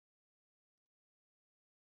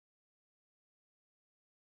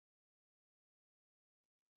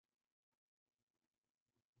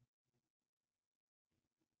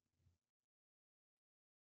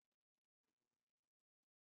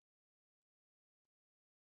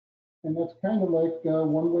 And that's kind of like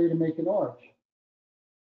one way to make an arch.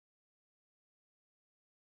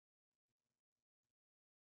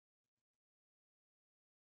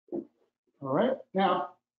 All right.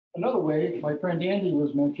 Now, another way my friend Andy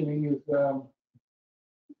was mentioning is,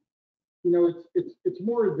 you know, it's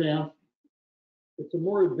more advanced. It's a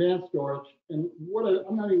more advanced arch. And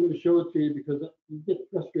I'm not even going to show it to you because you get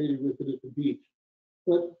frustrated with it at the beach.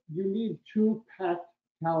 But you need two packed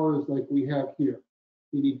towers like we have here.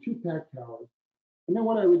 You need two packed towers. And then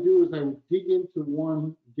what I would do is I would dig into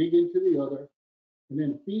one, dig into the other, and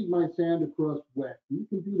then feed my sand across wet. You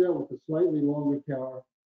can do that with a slightly longer tower.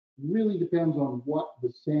 It really depends on what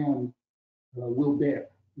the sand will bear.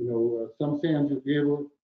 You know, some sands you'll be able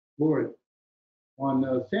to lower it. On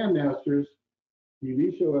Sandmasters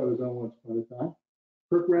TV show I was on once upon a time,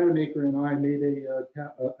 Kirk Rademacher and I made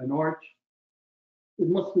an arch. It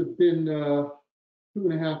must have been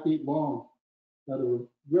 2.5 feet long out of a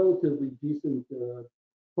relatively decent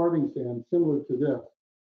carving sand, similar to this.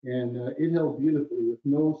 And it held beautifully with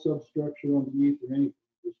no substructure underneath or anything.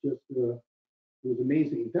 It was just, it was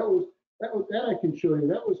amazing. That I can show you.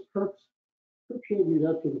 That was Kirk showed me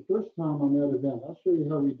that for the first time on that event. I'll show you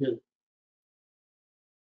how we did it.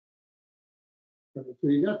 So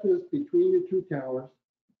you got this between your two towers.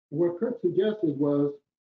 And what Kirk suggested was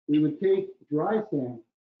we would take dry sand,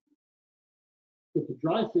 put the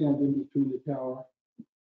dry sand in between the tower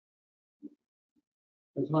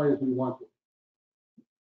as high as we wanted.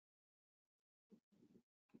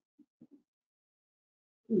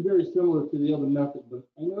 It's very similar to the other method, but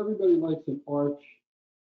I know everybody likes an arch,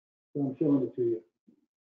 so I'm showing it to you.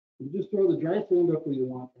 You just throw the dry sand up where you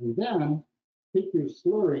want, and then take your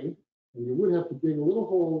slurry, and you would have to dig a little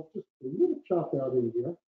hole, just a little chop out in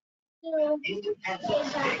here.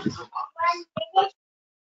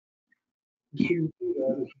 You can do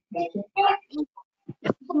that if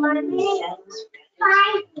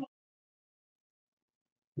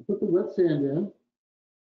you put the wet sand in,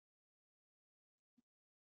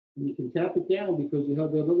 and you can tap it down because you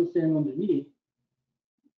have that other sand underneath.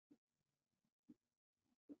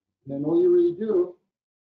 And then all you really do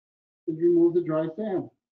is remove the dry sand.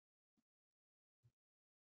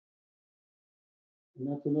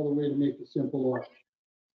 And that's another way to make a simple arch.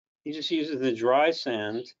 He just uses the dry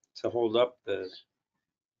sand to hold up the.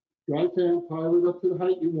 Dry sand, pile it up to the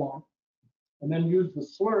height you want, and then use the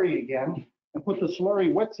slurry again and put the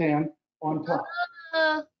slurry wet sand on top.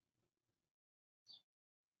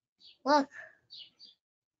 Look.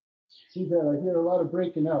 See that? I hear a lot of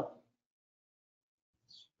breaking up.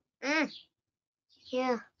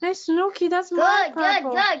 Yeah. Hey, Snooky, that's my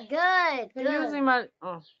purple. Good. You're using my.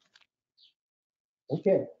 Oh.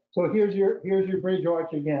 Okay, so here's your bridge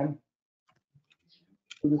arch again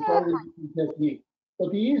with a slightly different technique.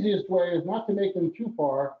 But the easiest way is not to make them too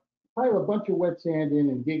far. Pile a bunch of wet sand in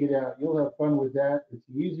and dig it out. You'll have fun with that. It's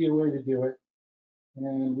the easier way to do it.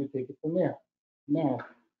 And we take it from there. Now,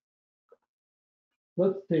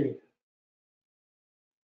 let's see.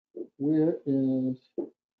 Where is,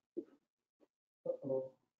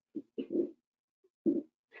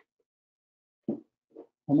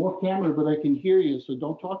 I'm off camera, but I can hear you, so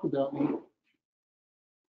don't talk about me.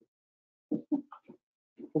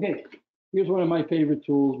 Okay, here's one of my favorite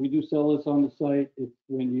tools. We do sell this on the site. It's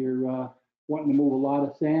when you're wanting to move a lot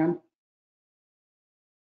of sand.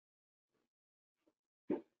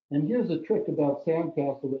 And here's a trick about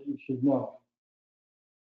Sandcastle that you should know.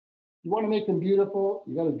 You want to make them beautiful,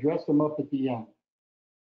 you got to dress them up at the end.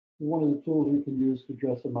 One of the tools we can use to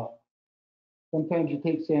dress them up. Sometimes you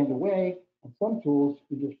take sand away, and some tools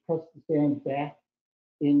you just press the sand back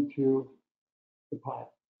into the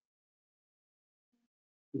pile.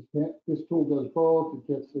 This tool does both. It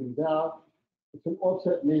gets things out. It's an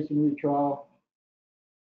offset masonry trowel.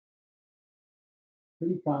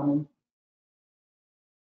 Pretty common.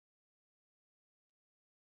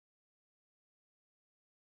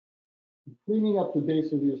 Cleaning up the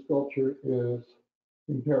base of your sculpture is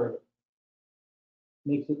imperative.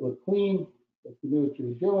 Makes it look clean, if you knew what you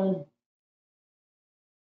were doing.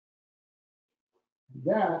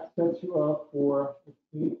 That sets you up for, let's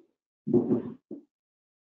see, Get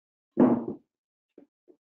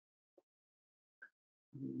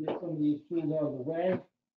some of these tools out of the way.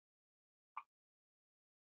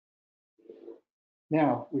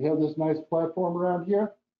 Now, we have this nice platform around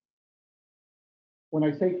here. When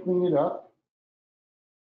I say clean it up,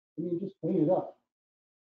 I mean just clean it up.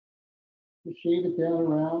 Just shave it down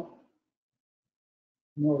around.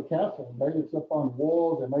 You know, a castle, right? It's up on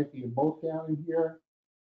walls. There might be a moat down in here.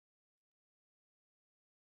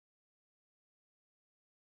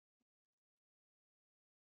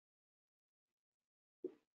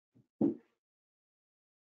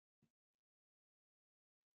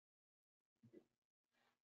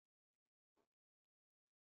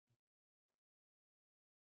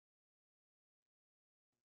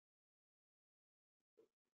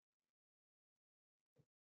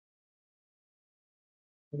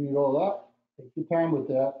 Clean it all up. Take your time with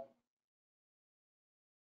that.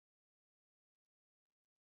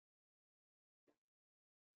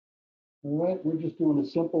 All right, we're just doing a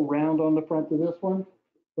simple round on the front of this one,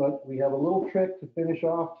 but we have a little trick to finish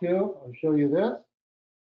off too. I'll show you this.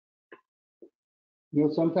 You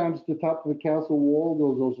know, sometimes the top of the castle wall,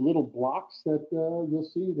 those little blocks that you'll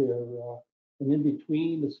see there, and in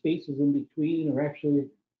between, the spaces in between are actually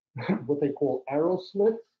what they call arrow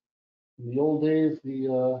slits. In the old days,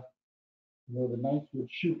 the knights would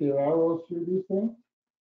shoot their arrows through these things.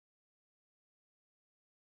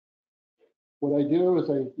 What I do is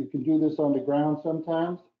you can do this on the ground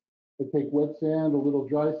sometimes. I take wet sand, a little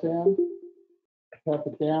dry sand, tap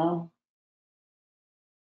it down.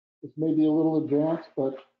 This may be a little advanced,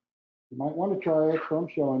 but you might want to try it, so I'm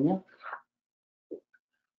showing you.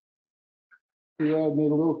 See, I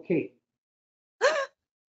made a little cake.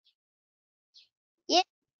 Yeah.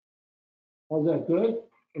 How's that, good?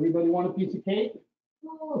 Everybody want a piece of cake?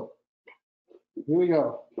 Oh. Here we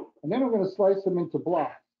go. And then I'm going to slice them into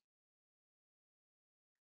blocks.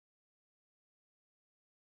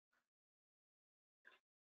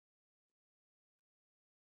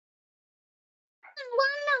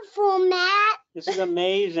 Wonderful, Matt. This is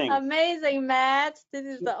amazing. Amazing, Matt. This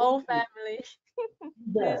is the old family.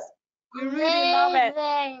 Yeah. This, we really love it.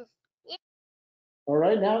 Amazing. All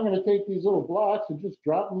right, now I'm going to take these little blocks and just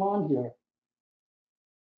drop them on here.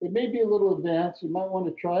 It may be a little advanced. You might want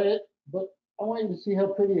to try it, but I want you to see how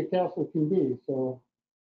pretty a castle can be. So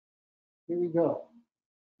here we go.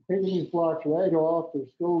 Taking these blocks right off. They're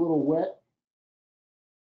still a little wet.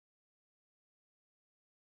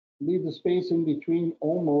 Leave the space in between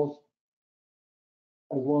almost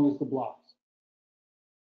as long as the blocks.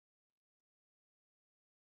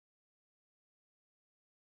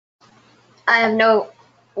 I have no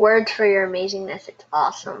words for your amazingness. It's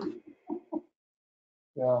awesome.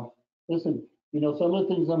 Yeah. Listen, you know, some of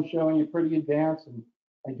the things I'm showing you pretty advanced, and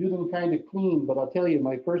I do them kind of clean, but I'll tell you,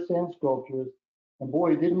 my first sand sculptures, and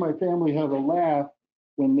boy, didn't my family have a laugh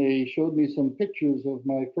when they showed me some pictures of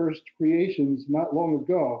my first creations not long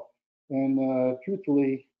ago. And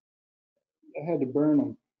truthfully, I had to burn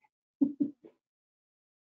them.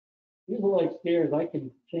 These are like stairs. I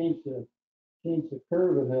can change the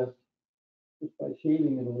curve of this just by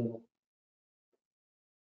shading it a little.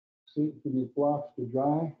 See, for these blocks to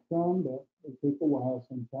dry some, but it'll take a while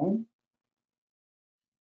sometimes.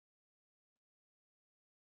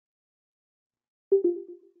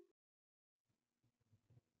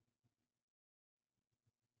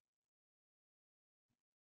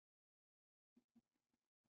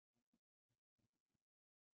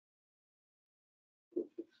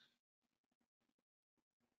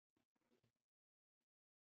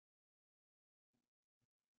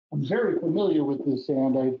 I'm very familiar with this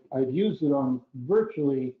sand. I've used it on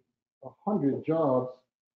virtually 100 jobs.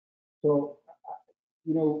 So,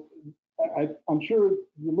 you know, I'm sure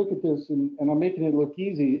you look at this and I'm making it look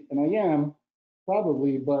easy, and I am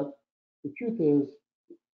probably, but the truth is,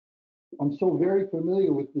 I'm so very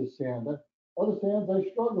familiar with this sand. Other sands,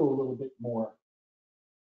 I struggle a little bit more.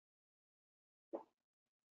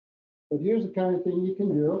 But here's the kind of thing you can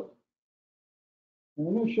do. And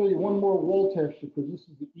I'm going to show you one more wall texture because this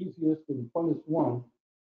is the easiest and funnest one.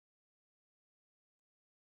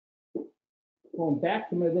 Going back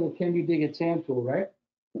to my little Can You Dig It sand tool, right?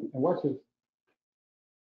 And watch this.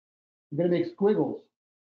 I'm going to make squiggles.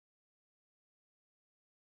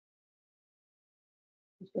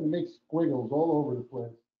 Just going to make squiggles all over the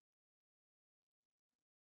place.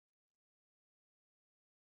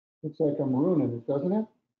 Looks like I'm ruining it, doesn't it?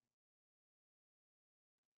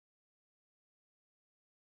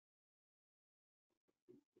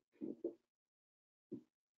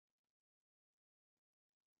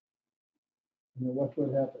 And then watch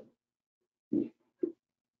what happens.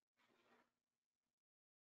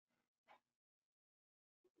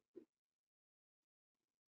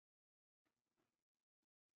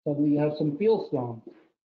 suddenly you have some fieldstone.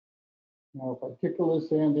 Now, if I tickle this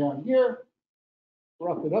sand down here,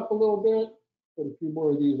 rough it up a little bit, put a few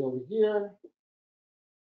more of these over here.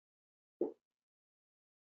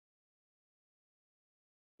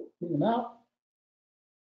 Clean them out.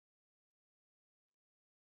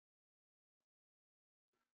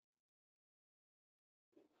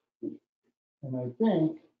 And I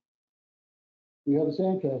think we have a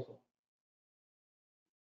sandcastle.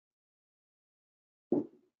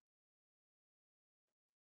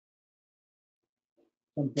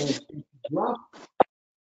 Sometimes it's rough.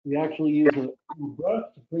 We actually use a brush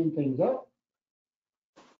to clean things up.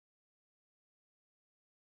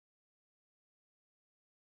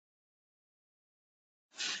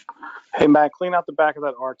 Hey, Matt, clean out the back of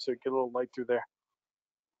that arch so you get a little light through there.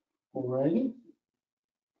 All righty.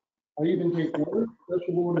 I even take water,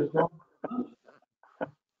 special water as well.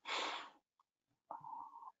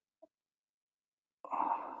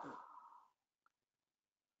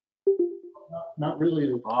 Not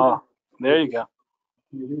really. Oh, there you go.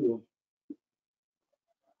 You do.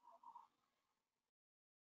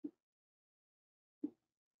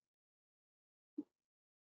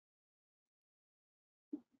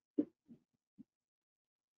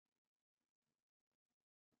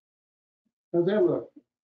 How's that look?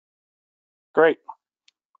 Great.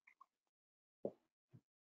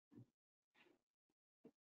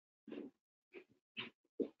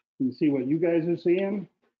 You see what you guys are seeing?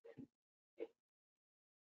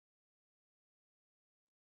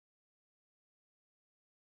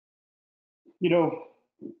 You know,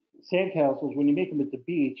 sandcastles, when you make them at the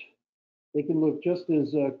beach, they can look just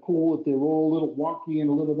as cool if they're all a little wonky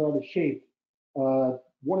and a little out of shape.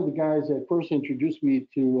 One of the guys that first introduced me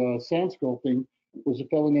to sand sculpting was a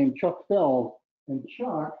fellow named Chuck Feld. And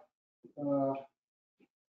Chuck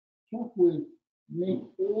would make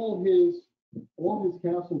all his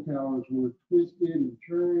castle towers were twisted and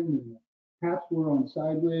turned, and the caps were on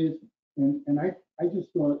sideways. And I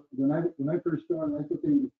just thought when I first started, I thought they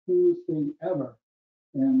were the coolest thing ever.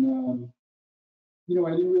 And you know,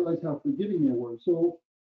 I didn't realize how forgiving they were. So,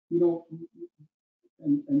 you know,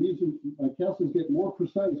 and these my castles get more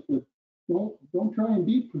precise, but don't try and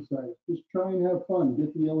be precise. Just try and have fun.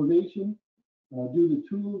 Get the elevation, do the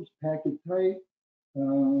tubes, pack it tight,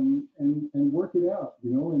 and work it out.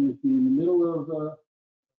 You know, and if you're in the middle of the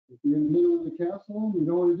castle and you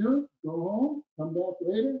don't want to do it, go home, come back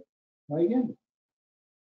later, try again.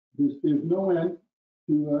 There's no end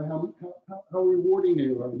to how rewarding they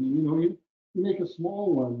are. I mean, you know, you make a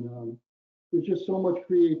small one. There's just so much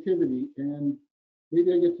creativity, and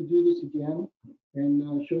maybe I get to do this again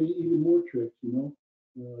and show you even more tricks. You know,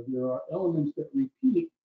 there are elements that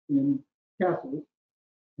repeat in castles,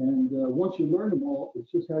 and once you learn them all,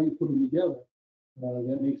 it's just how you put them together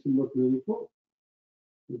that makes them look really cool.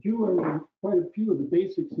 But you learned quite a few of the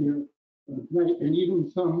basics here tonight, and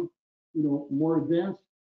even some, you know, more advanced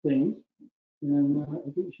things. And I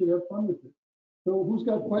think you should have fun with it. So, who's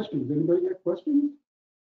got questions? Anybody got questions?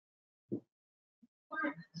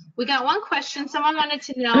 We got one question. Someone wanted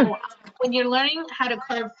to know, when you're learning how to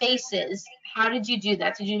carve faces, how did you do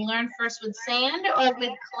that? Did you learn first with sand or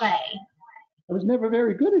with clay? I was never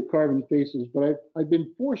very good at carving faces, but I've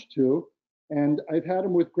been forced to, and I've had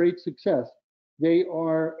them with great success. They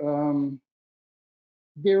are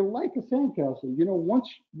they're like a sandcastle. You know,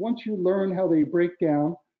 once you learn how they break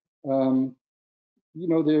down, you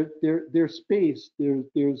know, they're spaced.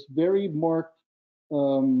 There's very marked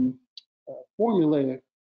formulaic.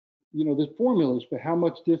 You know, there's formulas for how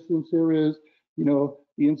much distance there is. You know,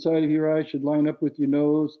 the inside of your eye should line up with your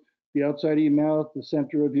nose, the outside of your mouth, the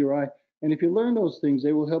center of your eye. And if you learn those things,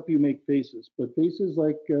 they will help you make faces. But faces,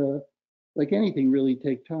 like anything, really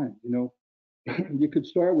take time. You know, you could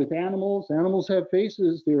start with animals. Animals have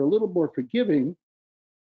faces. They're a little more forgiving,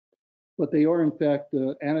 but they are, in fact,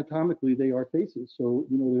 anatomically, they are faces. So,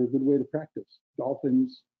 you know, they're a good way to practice.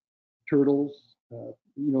 Dolphins, turtles, you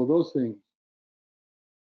know, those things.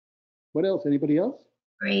 What else? Anybody else?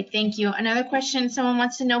 Great, thank you. Another question, someone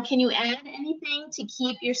wants to know, can you add anything to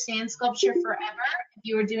keep your sand sculpture forever if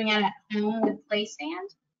you were doing it at home with play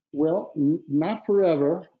sand? Well, not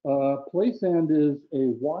forever. Play sand is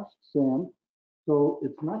a washed sand, so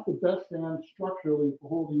it's not the best sand structurally for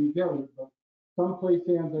holding together, but some play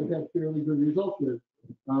sands I've had fairly good results with.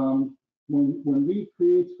 When we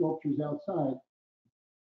create sculptures outside,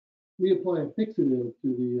 we apply a fixative to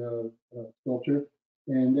the sculpture,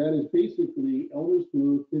 and that is basically elder's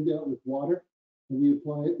glue thinned out with water, and we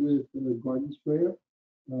apply it with a garden sprayer.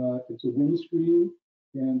 It's a windscreen,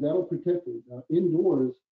 and that'll protect it.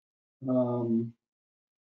 Indoors, I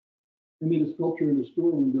made a sculpture in a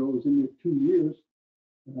store window. It was in there 2 years,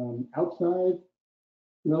 Outside,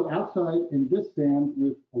 outside in this sand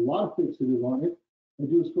with a lot of fixatives on it. I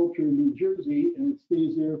do a sculpture in New Jersey and it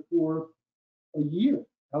stays there for a year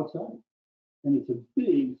outside. And it's a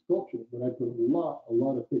big sculpture, but I put a lot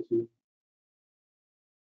of fixatives.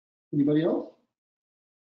 Anybody else?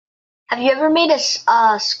 Have you ever made a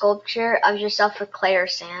sculpture of yourself with clay or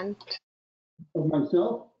sand? Of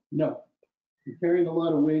myself? No. I'm carrying a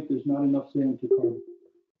lot of weight. There's not enough sand to carve.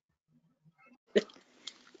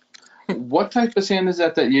 What type of sand is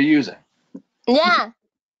that you're using? Yeah.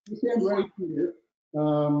 The sand right here.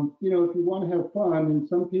 If you want to have fun, and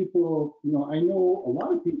some people, I know a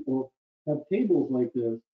lot of people have tables like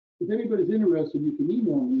this. If anybody's interested, you can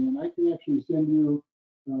email me and I can actually send you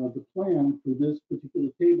the plan for this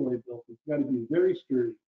particular table I built. It's got to be very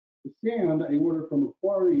sturdy. The sand I order from a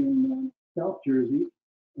quarry in South Jersey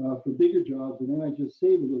for bigger jobs, and then I just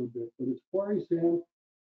save a little bit. But it's quarry sand.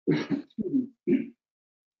 Excuse me.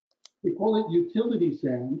 They call it utility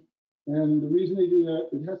sand. And the reason they do that,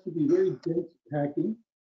 it has to be very dense packing.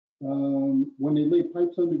 When they lay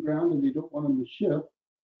pipes underground and they don't want them to shift,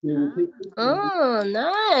 they will take this Oh,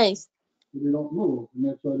 nice. so they don't move. And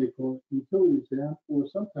that's why they call it utility sand. Or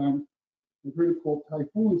sometimes I've heard it called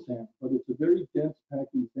typhoon sand, but it's a very dense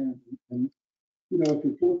packing sand. And if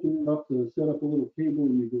you're fortunate enough to set up a little table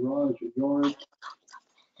in your garage or yard,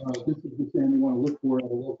 this is the sand you want to look for at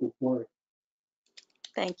a local quarry.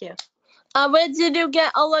 Thank you. Where did you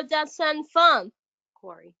get all of that sand from?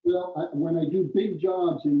 Corey. Well, when I do big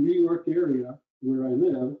jobs in New York area where I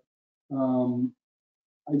live,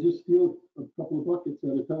 I just steal a couple of buckets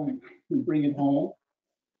at a time and bring it home.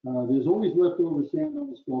 There's always leftover sand on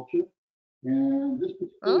the sculpture, and this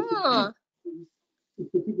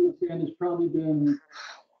particular sand has probably been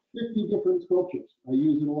 50 different sculptures. I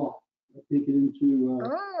use it a lot. I take it into.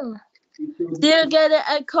 Do you get it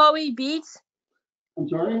at Corey Beach? I'm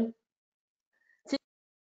sorry?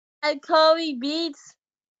 At Corey Beach?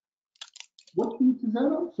 What beach is that?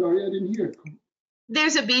 I'm sorry, I didn't hear.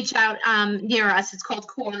 There's a beach out near us. It's called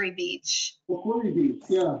Quarry Beach. Oh, Quarry Beach,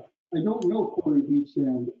 yeah. I don't know Quarry Beach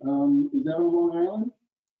sand. Is that on Long Island?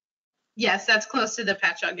 Yes, that's close to the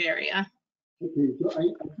Patchogue area. Okay, so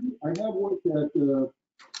I have worked at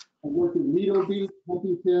Lido Beach,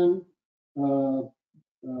 Huntington, Long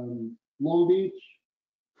Beach,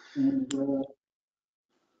 and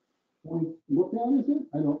what town is it?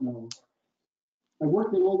 I don't know. I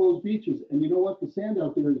worked at all those beaches, and you know what? The sand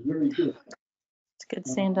out there is very good. It's good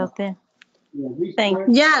sand out there. Yeah,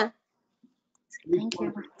 Yeah. Thank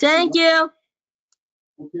you. Thank you.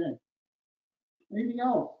 Okay. Anything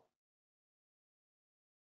else?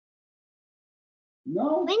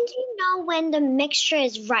 No? When do you know when the mixture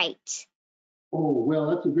is right? Oh, well,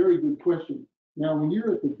 that's a very good question. Now, when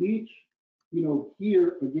you're at the beach,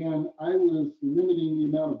 here again, I was limiting the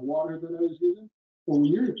amount of water that I was using. But when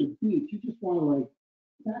you're at the beach, you just want to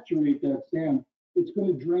saturate that sand. It's going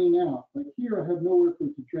to drain out. Like here, I have nowhere for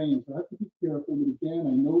it to drain, so I have to be careful. But again,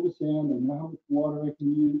 I know the sand, I know how much water I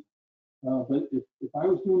can use. But if I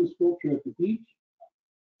was doing a sculpture at the beach,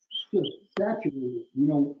 just saturate it.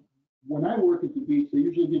 When I work at the beach, they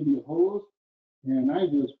usually give me a hose, and I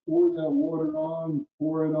just pour that water on,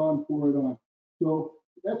 pour it on, pour it on. So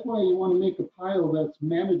that's why you want to make a pile that's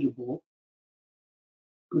manageable,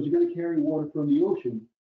 because you got to carry water from the ocean,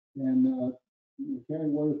 and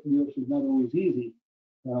carrying water from the ocean is not always easy.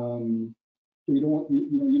 So you don't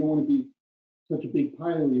want to be such a big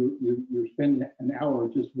pile. You're spending an hour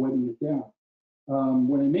just wetting it down.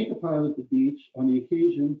 When I make a pile at the beach, on the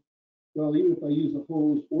occasion, well, even if I use a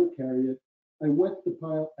hose or carry it, I wet the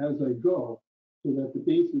pile as I go so that the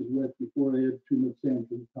base is wet before I add too much sand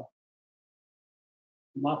to the top.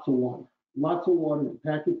 Lots of water, and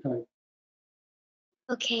pack it tight.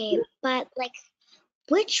 Okay, but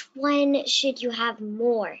which one should you have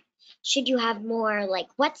more? Should you have more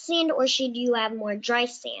wet sand or should you have more dry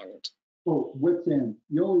sand? Oh, wet sand.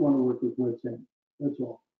 You only want to work with wet sand. That's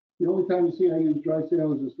all. The only time you see I use dry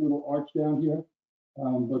sand is this little arch down here.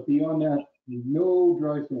 But beyond that, no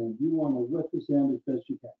dry sand. You want to wet the sand as best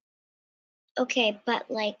you can. Okay, but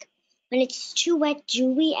when it's too wet, do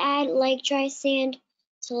we add dry sand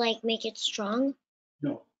to make it strong?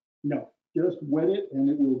 No. Just wet it and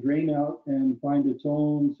it will drain out and find its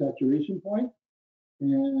own saturation point,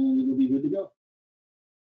 and it'll be good to go.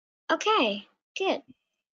 Okay, good.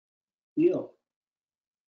 Deal.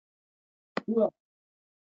 Who else?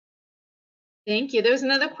 Thank you. There's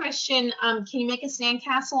another question. Can you make a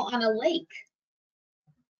sandcastle on a lake?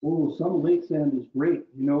 Oh, some lake sand is great.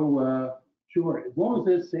 Sure. As long as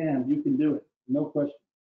there's sand, you can do it. No question.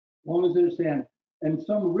 As long as there's sand. And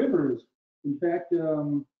some rivers, in fact,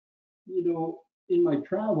 in my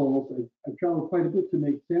travels, I've traveled quite a bit to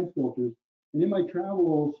make sand sculptures. And in my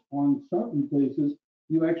travels on certain places,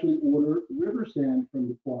 you actually order river sand from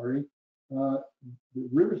the quarry. The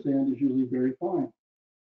river sand is usually very fine.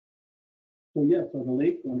 So yes, on a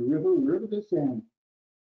lake, on a river, wherever there's sand.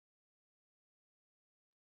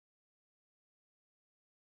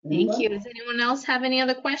 Thank you. Does anyone else have any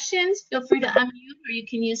other questions? Feel free to unmute or you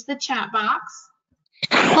can use the chat box.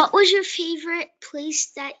 What was your favorite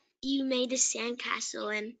place that you made a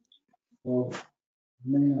sandcastle in? Oh,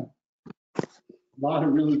 man. A lot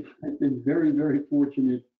of really, I've been very, very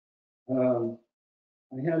fortunate.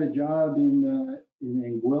 I had a job in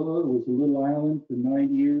Anguilla. It was a little island for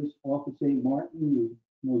 9 years off of St. Martin. It was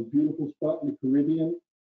the most beautiful spot in the Caribbean.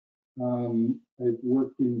 I've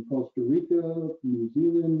worked in Costa Rica, New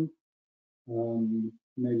Zealand,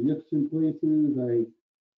 magnificent places. I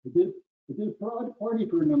did a party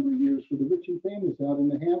for a number of years for the rich and famous out in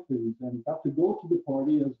the Hamptons, and got to go to the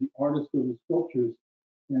party as the artist of the sculptures.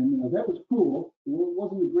 And that was cool. It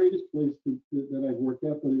wasn't the greatest place that I've worked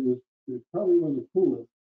at, but it was probably one of the coolest.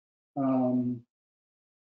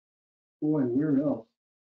 Boy, where else?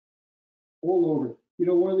 All over. You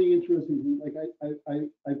know, one of the interesting things, like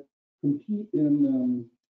I compete in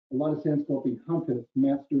a lot of sand sculpting contests,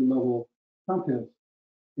 master level contests.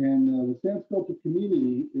 And the sand sculpture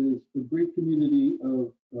community is a great community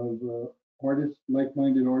of artists,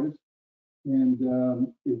 like-minded artists. And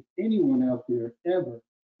if anyone out there ever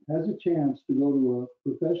has a chance to go to a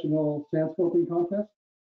professional sand sculpting contest,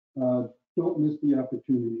 don't miss the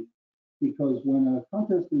opportunity. Because when a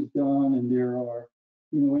contest is done and there are,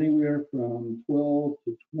 you know, anywhere from 12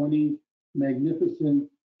 to 20 magnificent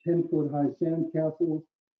 10-foot high sand castles,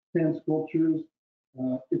 sand sculptures,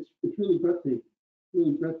 it's really breathtaking.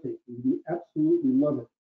 Really breathtaking. You absolutely love it.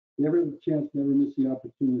 If you ever have a chance, never miss the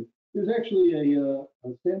opportunity. There's actually a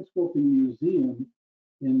sand sculpting museum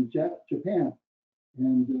in Japan,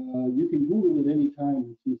 and you can Google it anytime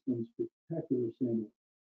and see some spectacular sand.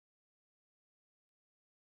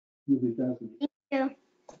 You'll be fascinated. Yeah.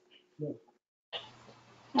 Yeah.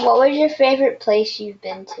 What was your favorite place you've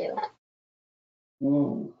been to?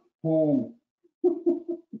 Oh, home.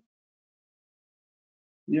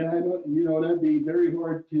 Yeah, I don't, you know, that'd be very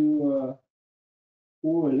hard to,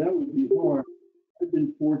 boy, that would be hard. I've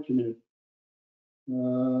been fortunate.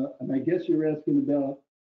 And I guess you're asking about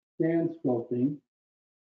sand sculpting.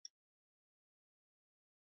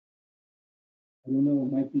 I don't know,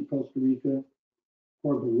 it might be Costa Rica.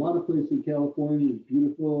 Or a lot of places in California is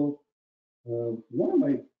beautiful. One of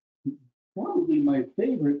my, probably my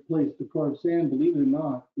favorite place to carve sand, believe it or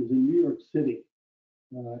not, is in New York City.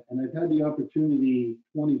 And I've had the opportunity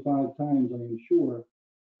 25 times, I am sure,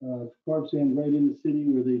 to carve sand right in the city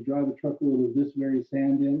where they drive a truckload of this very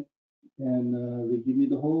sand in. And they give me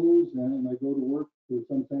the hose, and I go to work for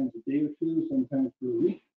sometimes a day or two, sometimes for a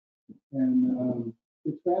week. And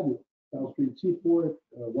it's fabulous. South Street Seaport,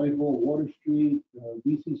 Whitehall, Water Street,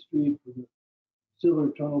 VC Street for the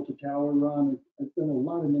Silver Tunnel to Tower Run. I've done a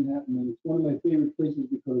lot in Manhattan, and it's one of my favorite places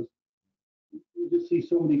because you just see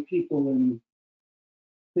so many people, and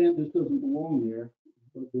sand just doesn't belong there,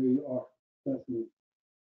 but there you are. Fascinating.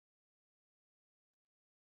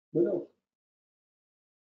 What else?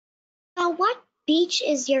 What beach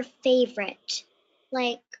is your favorite?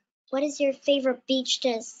 Like, what is your favorite beach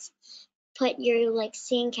to put your like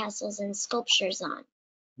sandcastles and sculptures on?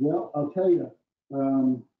 Well, I'll tell you.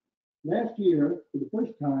 Last year, for the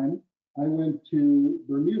first time, I went to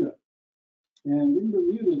Bermuda. And in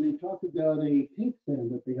Bermuda, they talk about a pink sand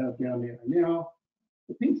that they have down there. Now,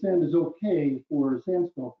 the pink sand is okay for sand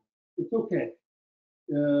sculpting. It's okay.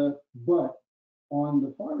 But on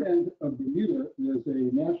the far end of Bermuda, there's a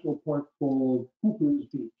national park called Cooper's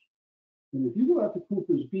Beach. And if you go out to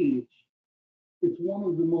Cooper's Beach, it's one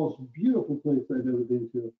of the most beautiful places I've ever been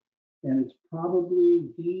to. And it's probably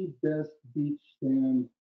the best beach sand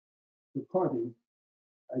for carving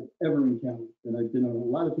I've ever encountered. And I've been on a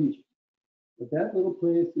lot of beaches. But that little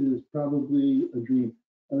place is probably a dream.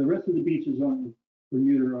 And the rest of the beaches on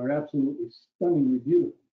Bermuda are absolutely stunningly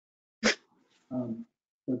beautiful.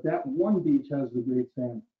 But that one beach has the great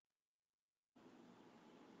sand.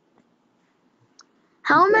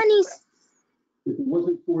 How many? If it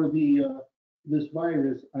wasn't for the this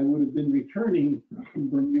virus, I would have been returning from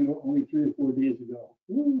Bermuda only 3 or 4 days ago.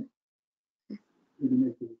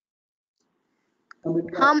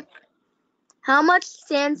 How much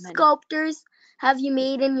sand sculptures have you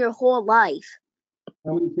made in your whole life?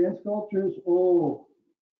 How many sand sculptures? Oh,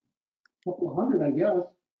 a couple hundred, I guess.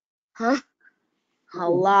 Huh? A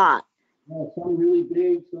lot. Some really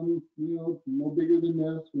big, some, no bigger than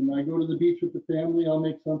this. When I go to the beach with the family, I'll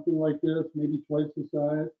make something like this, maybe twice the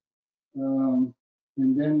size. And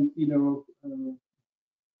then, in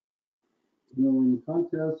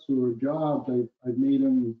contests or jobs, I've made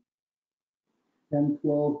them 10,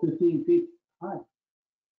 12, 15 feet high.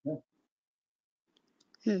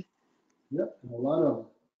 Yeah. Yep, a lot of them.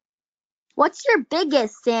 What's your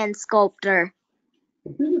biggest sand sculpture?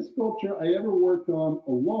 The biggest sculpture I ever worked on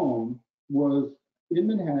alone was in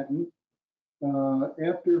Manhattan.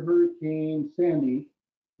 After Hurricane Sandy,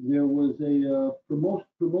 there was a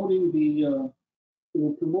promoting they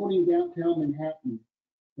were promoting downtown Manhattan,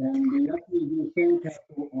 and they actually did a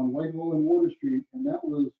sandcastle on Whitehall and Water Street, and that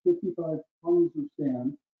was 55 tons of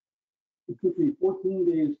sand. It took me 14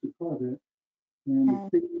 days to carve it, and it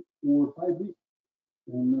took me for 5 weeks.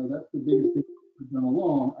 And that's the biggest thing I've done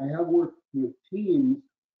alone. I have worked with teams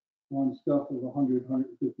on stuff of 100,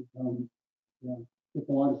 150 tons. Yeah, it's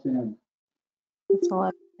a lot of sand. That's a lot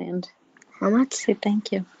of sand. How much? Say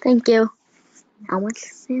thank you. Thank you. How much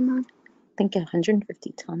sand on? I think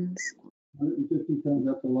 150 tons. 150 tons,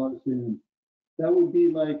 that's a lot of sand. That would be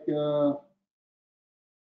like 20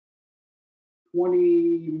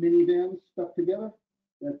 minivans stuck together.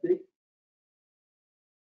 That's big.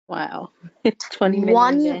 Wow. 20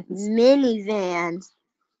 One minivans. minivan.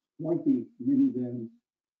 20 minivans.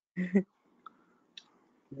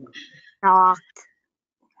 Shocked.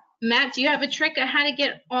 Matt, do you have a trick on how to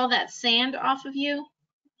get all that sand off of you?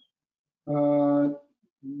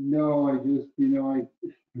 No, I just,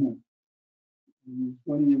 it's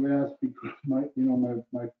funny you ask because my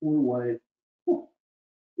poor wife,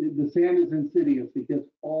 the sand is insidious. It gets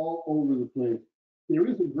all over the place. There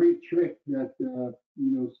is a great trick that,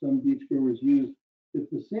 some beach goers use. If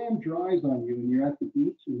the sand dries on you and you're at the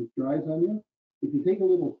beach and it dries on you, if you take a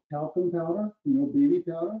little talcum powder, baby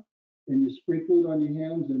powder, and you sprinkle it on your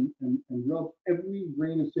hands and rub, every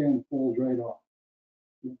grain of sand falls right off.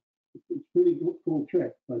 It's pretty cool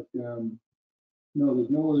trick, but no, there's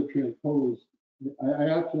no other trick. Hose. I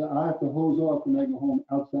have to hose off when I go home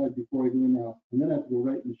outside before I go in the house, and then I have to go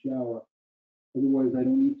right in the shower. Otherwise, I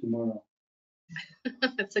don't eat tomorrow.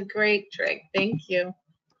 That's a great trick. Thank you.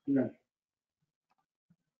 Yeah.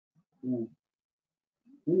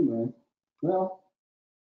 Anyway, well,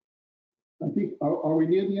 I think, are we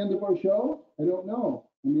near the end of our show? I don't know.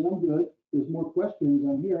 I mean, I'm good. There's more questions.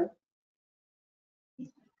 I'm here.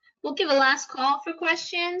 We'll give a last call for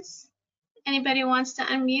questions. Anybody wants to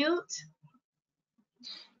unmute?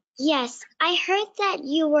 Yes, I heard that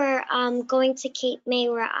you were going to Cape May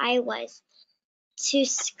where I was to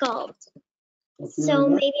sculpt. So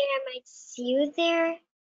maybe I might see you there.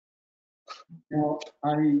 Now,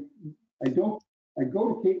 I go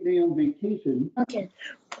to Cape May on vacation. Okay.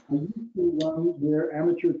 I used to run their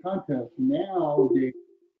amateur contest nowadays,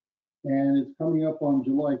 and it's coming up on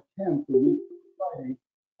July 10th, a week Friday.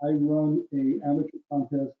 I run a amateur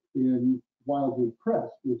contest in Wildwood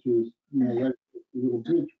Crest, which is right at the little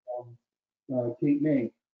bridge from Cape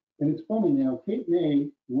May. And it's funny now, Cape May,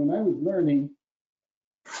 when I was learning,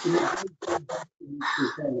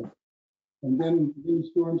 and then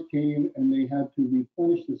storms came and they had to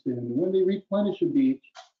replenish the sand. And when they replenish a beach,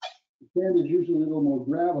 the sand is usually a little more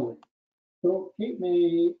gravelly. So Cape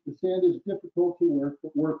May, the sand is difficult to work,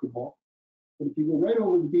 but workable. But if you go right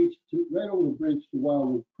over the beach, right over the bridge to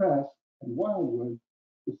Wildwood Crest and Wildwood,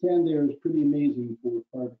 the sand there is pretty amazing for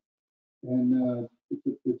carving. And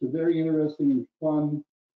it's a very interesting and fun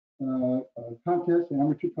contest, an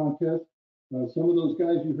amateur contest. Some of those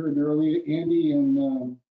guys you heard earlier, Andy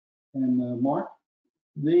and Mark,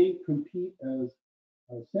 they compete as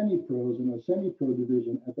semi-pros in a semi-pro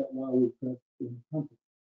division at that Wildwood Crest contest.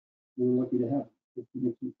 We're lucky to have it. It's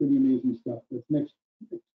some pretty amazing stuff. That's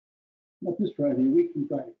not this Friday, a week from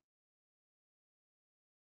Friday.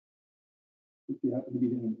 If you happen to be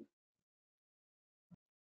down there.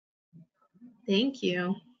 Thank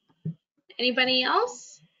you. Anybody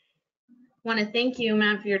else? Want to thank you,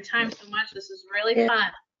 Matt, for your time so much. This is really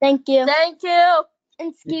fun. Thank you. Thank you.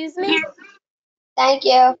 Excuse me. Thank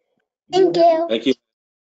you. Thank you. Thank you.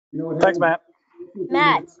 You know what Thanks, happens?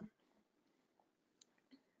 Matt. Matt.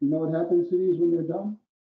 You know what happens to these when they're done?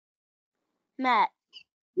 Matt.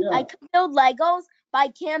 Yeah. I can build Legos, but I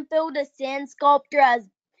can't build a sand sculpture as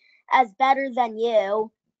better than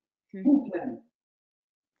you. Who can?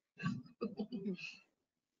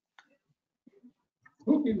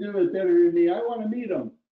 Who can do it better than me? I want to meet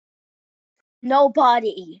them.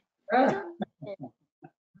 Nobody. Yeah,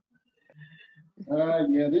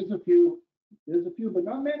 there's a few, but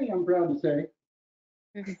not many, I'm proud to say.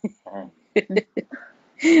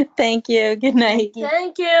 Thank you. Good night.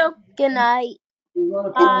 Thank you. Good night.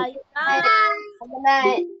 Bye. Have a good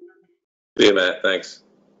night. See you, Matt. Thanks.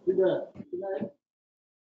 Good night.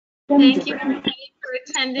 Thank you everybody for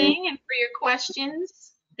attending and for your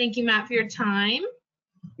questions. Thank you, Matt, for your time.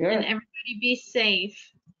 And Yeah, everybody be safe.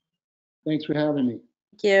 thanks for having me.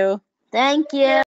 Thank you. Thank you.